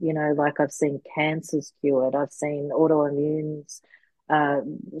physical. You know, like I've seen cancers cured, I've seen autoimmunes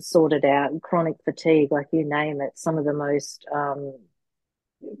sorted out, chronic fatigue, like you name it. Some of the most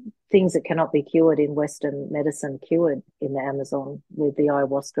things that cannot be cured in Western medicine cured in the Amazon with the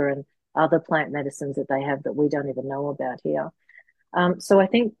ayahuasca and other plant medicines that they have that we don't even know about here. So I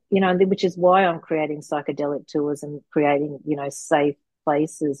think, you know, which is why I'm creating psychedelic tours and creating, you know, safe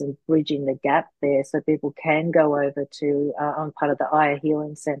places and bridging the gap there so people can go over to, I'm part of the Aya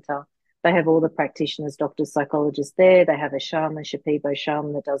Healing Center. They have all the practitioners, doctors, psychologists there. They have a shaman, Shipibo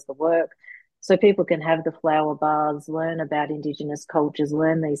shaman that does the work. So people can have the flower baths, learn about Indigenous cultures,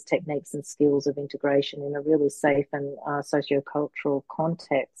 learn these techniques and skills of integration in a really safe and sociocultural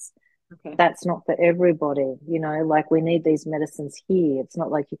context. Okay. That's not for everybody, you know, like we need these medicines here. It's not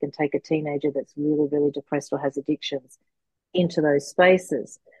like you can take a teenager that's really, really depressed or has addictions into those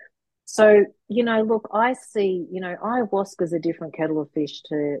spaces. So, you know, look, I see, you know, ayahuasca is a different kettle of fish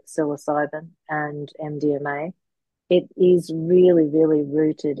to psilocybin and MDMA. It is really, really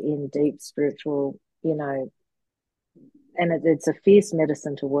rooted in deep spiritual, you know, and it's a fierce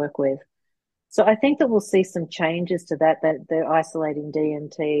medicine to work with. So I think that we'll see some changes to that they're isolating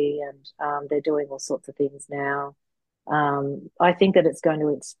DMT and they're doing all sorts of things now. I think that it's going to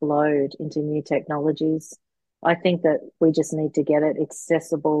explode into new technologies. I think that we just need to get it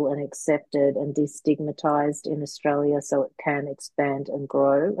accessible and accepted and destigmatized in Australia so it can expand and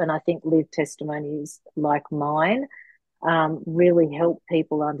grow. And I think live testimonies like mine really help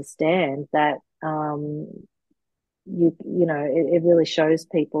people understand that you know it really shows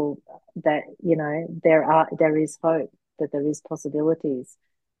people that, you know, there is hope, that there is possibilities.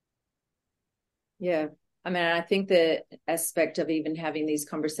 Yeah. I mean, I think the aspect of even having these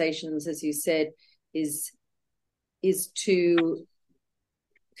conversations, as you said, is to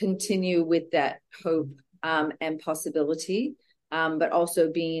continue with that hope and possibility, but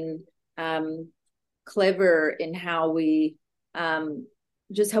also being clever in how we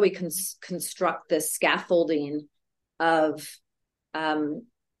construct the scaffolding of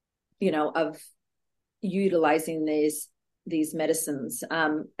you know, of utilizing these medicines.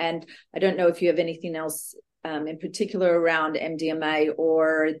 And I don't know if you have anything else in particular around MDMA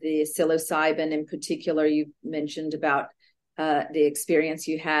or the psilocybin in particular. You mentioned about the experience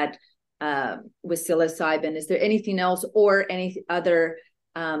you had with psilocybin. Is there anything else, or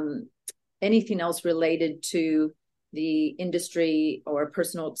anything else related to the industry or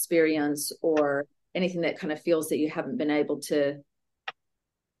personal experience, or anything that kind of feels that you haven't been able to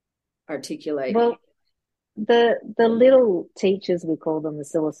articulate? Well, the little teachers, we call them, the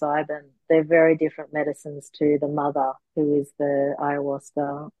psilocybin, they're very different medicines to the mother, who is the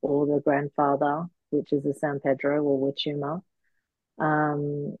ayahuasca, or the grandfather, which is the San Pedro or Wachuma.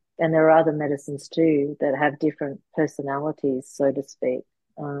 And there are other medicines too that have different personalities, so to speak.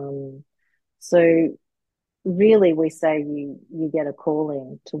 So really, we say you get a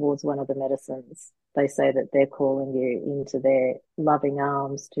calling towards one of the medicines. They say that they're calling you into their loving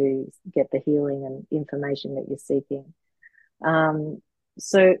arms to get the healing and information that you're seeking.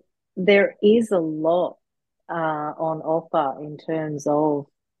 So there is a lot on offer in terms of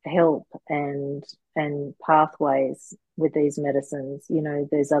help and pathways with these medicines. You know,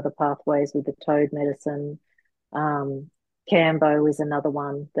 there's other pathways with the toad medicine. Cambo is another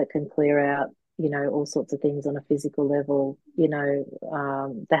one that can clear out, you know, all sorts of things on a physical level. You know,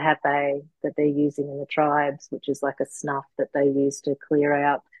 the hape that they're using in the tribes, which is like a snuff that they use to clear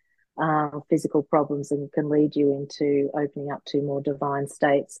out physical problems and can lead you into opening up to more divine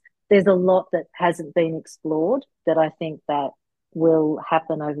states. There's a lot that hasn't been explored that I think that will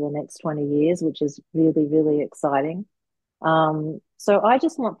happen over the next 20 years, which is really, really exciting. So I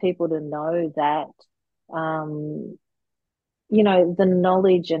just want people to know that, you know, the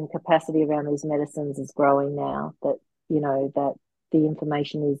knowledge and capacity around these medicines is growing now, that, you know, that the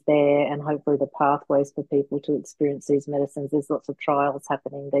information is there, and hopefully the pathways for people to experience these medicines. There's lots of trials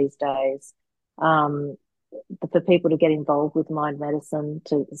happening these days. For people to get involved with mind medicine,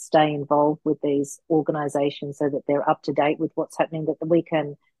 to stay involved with these organizations so that they're up to date with what's happening, that we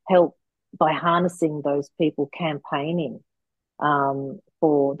can help by harnessing those people campaigning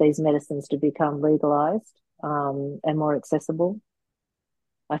for these medicines to become legalized and more accessible.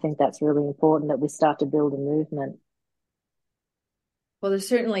 I think that's really important, that we start to build a movement. Well, there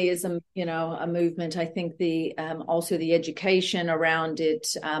certainly is a movement. I think the also the education around it,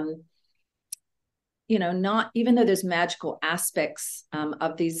 not, even though there's magical aspects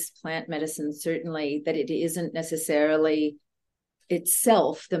of these plant medicines, certainly, that it isn't necessarily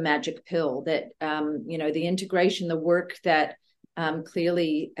itself the magic pill, that the integration, the work that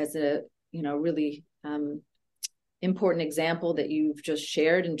clearly, as a really important example that you've just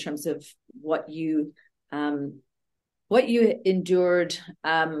shared in terms of what you endured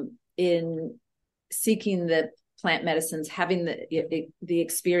in seeking the plant medicines, having the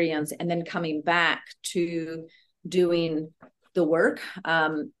experience, and then coming back to doing the work. I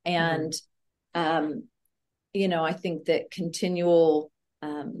think that continual,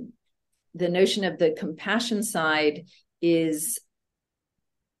 the notion of the compassion side is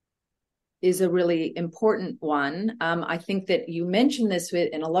a really important one. I think that you mentioned this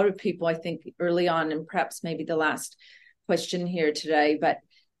and a lot of people, I think, early on, and perhaps maybe the last question here today, but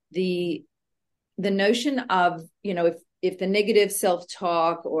the notion of, if the negative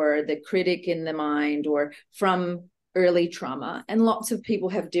self-talk or the critic in the mind, or from early trauma, and lots of people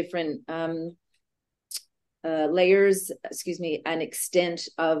have different layers, an extent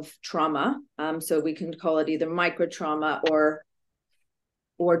of trauma. So we can call it either micro trauma or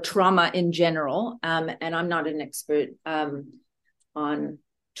trauma in general. And I'm not an expert on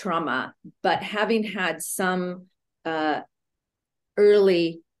trauma, but having had some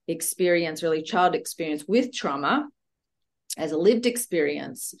early child experience with trauma as a lived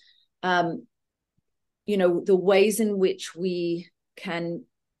experience, the ways in which we can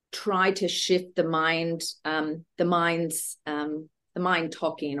try to shift the mind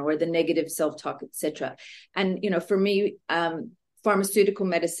talking, or the negative self-talk, etc. And for me, pharmaceutical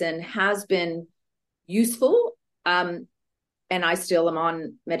medicine has been useful, and I still am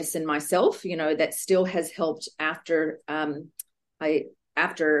on medicine myself, that still has helped after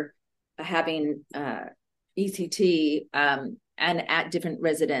having ECT and at different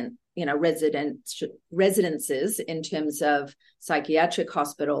residences in terms of psychiatric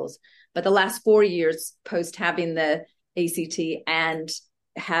hospitals. But the last 4 years post having the ECT and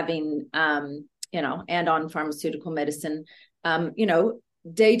having and on pharmaceutical medicine,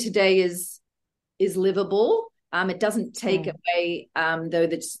 day to day is livable. It doesn't take away though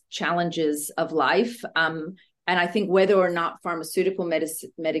the challenges of life. And I think whether or not pharmaceutical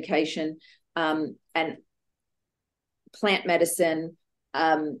medication and plant medicine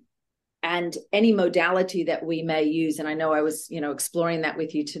and any modality that we may use, and I know I was exploring that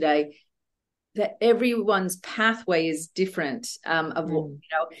with you today, that everyone's pathway is different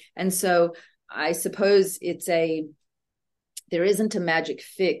and so I suppose it's there isn't a magic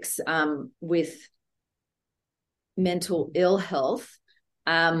fix with mental ill health.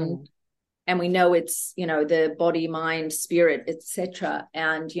 And we know it's, the body, mind, spirit, etc.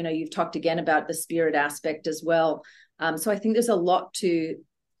 And, you've talked again about the spirit aspect as well. So I think there's a lot to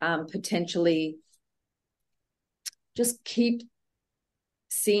potentially just keep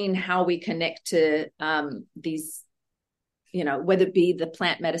seeing how we connect to these, whether it be the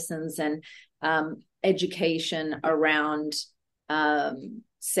plant medicines and education around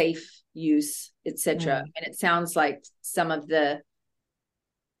safe use, etc. And it sounds like some of the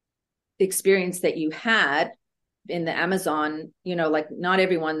experience that you had in the Amazon, like not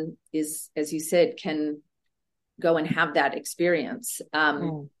everyone is, as you said, can go and have that experience.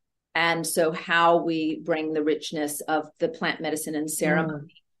 And so how we bring the richness of the plant medicine and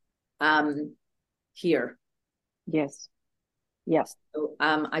ceremony here. Yes. Yes. So,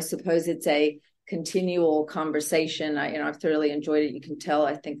 I suppose it's a continual conversation. I've thoroughly enjoyed it. You can tell,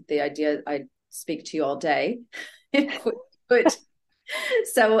 I think the idea, I speak to you all day. But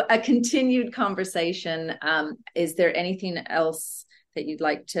so a continued conversation. Is there anything else that you'd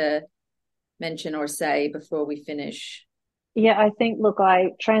like to mention or say before we finish? Yeah, I think, look, I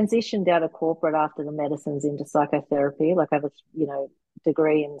transitioned out of corporate after the medicines into psychotherapy. Like I have a,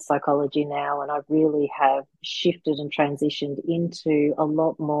 degree in psychology now, and I really have shifted and transitioned into a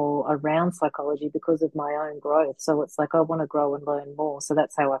lot more around psychology because of my own growth. So it's like I want to grow and learn more. So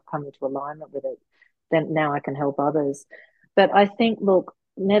that's how I've come into alignment with it. Then now I can help others. But I think, look,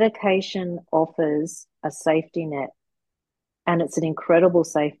 medication offers a safety net, and it's an incredible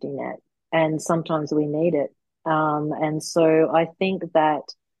safety net. And sometimes we need it. And so I think that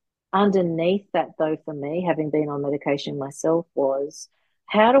underneath that, though, for me, having been on medication myself, was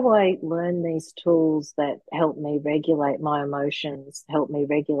how do I learn these tools that help me regulate my emotions, help me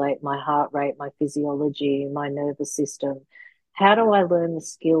regulate my heart rate, my physiology, my nervous system? How do I learn the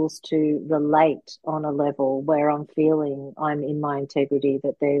skills to relate on a level where I'm feeling I'm in my integrity,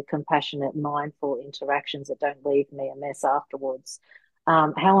 that they're compassionate, mindful interactions that don't leave me a mess afterwards?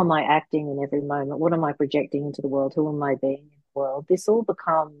 How am I acting in every moment? What am I projecting into the world? Who am I being in the world? This all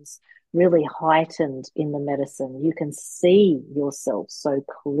becomes really heightened in the medicine. You can see yourself so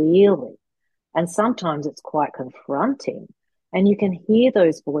clearly. And sometimes it's quite confronting. And you can hear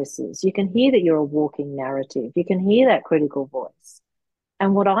those voices. You can hear that you're a walking narrative. You can hear that critical voice.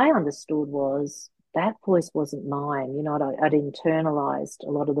 And what I understood was that voice wasn't mine. I'd internalized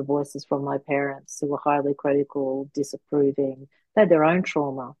a lot of the voices from my parents who were highly critical, disapproving. They had their own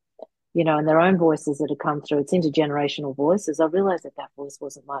trauma, and their own voices that had come through. It's intergenerational voices. I realized that voice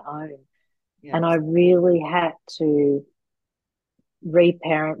wasn't my own. Yes. And I really had to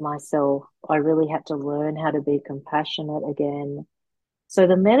reparent myself. I really had to learn how to be compassionate again. So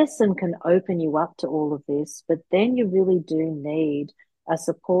the medicine can open you up to all of this, but then you really do need a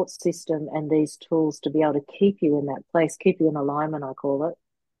support system and these tools to be able to keep you in that place, keep you in alignment, I call it.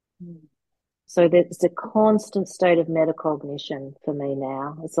 So there's a constant state of metacognition for me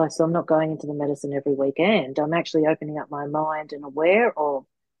now. It's like, so I'm not going into the medicine every weekend. I'm actually opening up my mind and aware of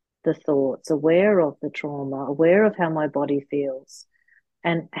the thoughts, aware of the trauma, aware of how my body feels,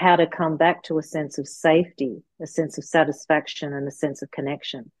 and how to come back to a sense of safety, a sense of satisfaction, and a sense of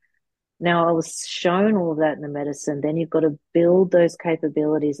connection. Now, I was shown all of that in the medicine. Then you've got to build those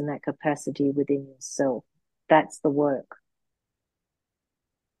capabilities and that capacity within yourself. That's the work.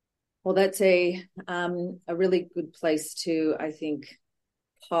 Well, that's a really good place to, I think,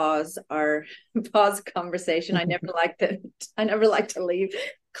 pause conversation. I never like to leave.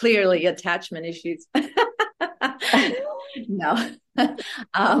 Clearly, attachment issues. No.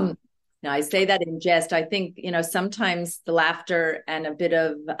 No, I say that in jest. I think, sometimes the laughter and a bit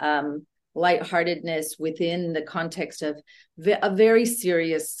of lightheartedness within the context of a very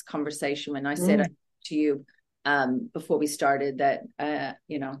serious conversation. When I said to you before we started that,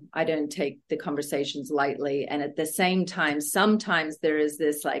 I don't take the conversations lightly. And at the same time, sometimes there is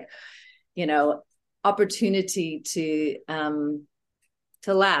this opportunity to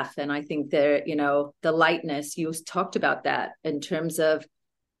laugh. And I think there, the lightness, you talked about that in terms of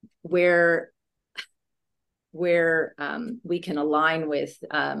where we can align with,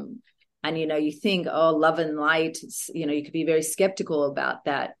 and, you think, oh, love and light, it's, you could be very skeptical about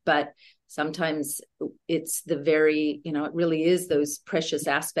that, but sometimes it's the very, it really is those precious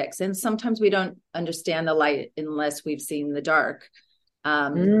aspects. And sometimes we don't understand the light unless we've seen the dark.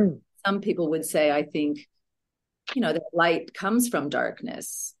 Some people would say, I think, that light comes from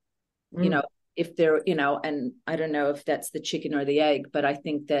darkness, if there, and I don't know if that's the chicken or the egg, but I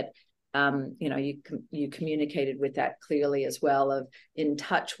think that, you communicated with that clearly as well, of in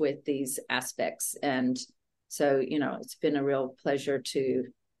touch with these aspects. And So, it's been a real pleasure to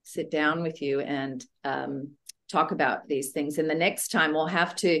sit down with you and talk about these things. And the next time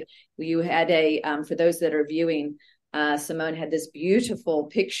you had for those that are viewing, Simone had this beautiful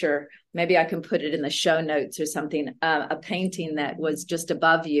picture. Maybe I can put it in the show notes or something, a painting that was just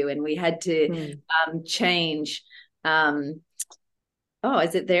above you. And we had to change.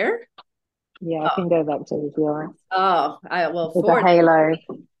 Is it there? Yeah, I can go back to it if you want. Oh, With a halo.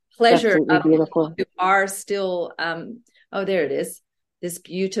 Pleasure of beautiful. who are still, there it is. This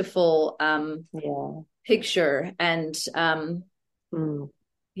beautiful picture. And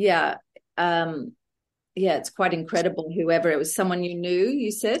it's quite incredible. Whoever it was, someone you knew,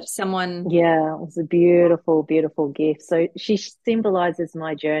 you said? Someone. Yeah, it was a beautiful, beautiful gift. So she symbolizes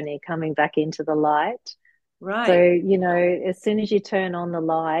my journey coming back into the light. Right. So, as soon as you turn on the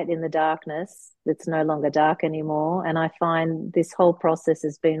light in the darkness, it's no longer dark anymore. And I find this whole process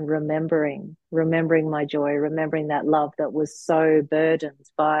has been remembering my joy, remembering that love that was so burdened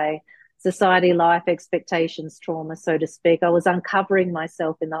by society, life, expectations, trauma, so to speak. I was uncovering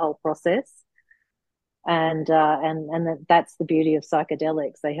myself in the whole process. And that's the beauty of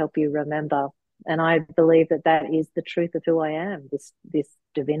psychedelics. They help you remember. And I believe that is the truth of who I am, this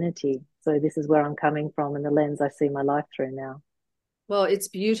divinity. So this is where I'm coming from and the lens I see my life through now. Well, it's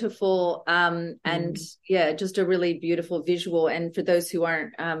beautiful. And just a really beautiful visual. And for those who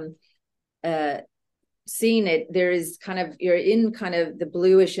aren't seeing it, you're in kind of the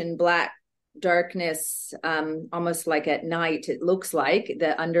bluish and black darkness, almost like at night, it looks like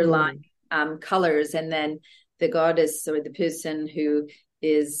the underlying colors. And then the goddess or the person who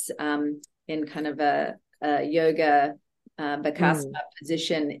is in kind of a yoga Bakasana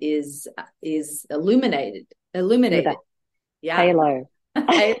position is illuminated. Yeah. Halo.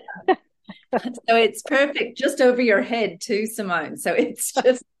 So it's perfect just over your head too, Simone. So it's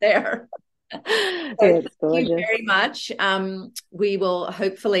just there. Thank you very much. We will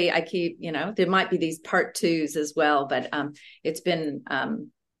hopefully, there might be these part twos as well, but it's been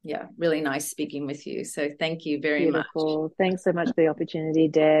really nice speaking with you. So thank you very much. Thanks so much for the opportunity,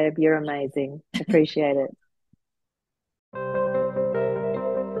 Deb. You're amazing. Appreciate it.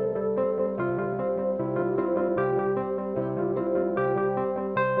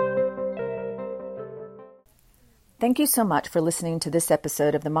 Thank you so much for listening to this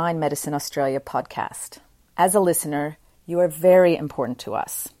episode of the Mind Medicine Australia podcast. As a listener, you are very important to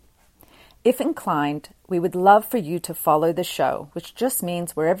us. If inclined, we would love for you to follow the show, which just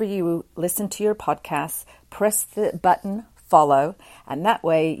means wherever you listen to your podcasts, press the button follow, and that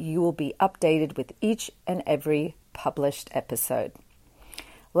way you will be updated with each and every published episode.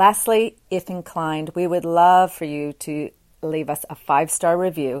 Lastly, if inclined, we would love for you to leave us a 5-star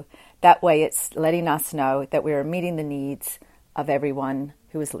review. That way it's letting us know that we are meeting the needs of everyone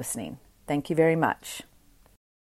who is listening. Thank you very much.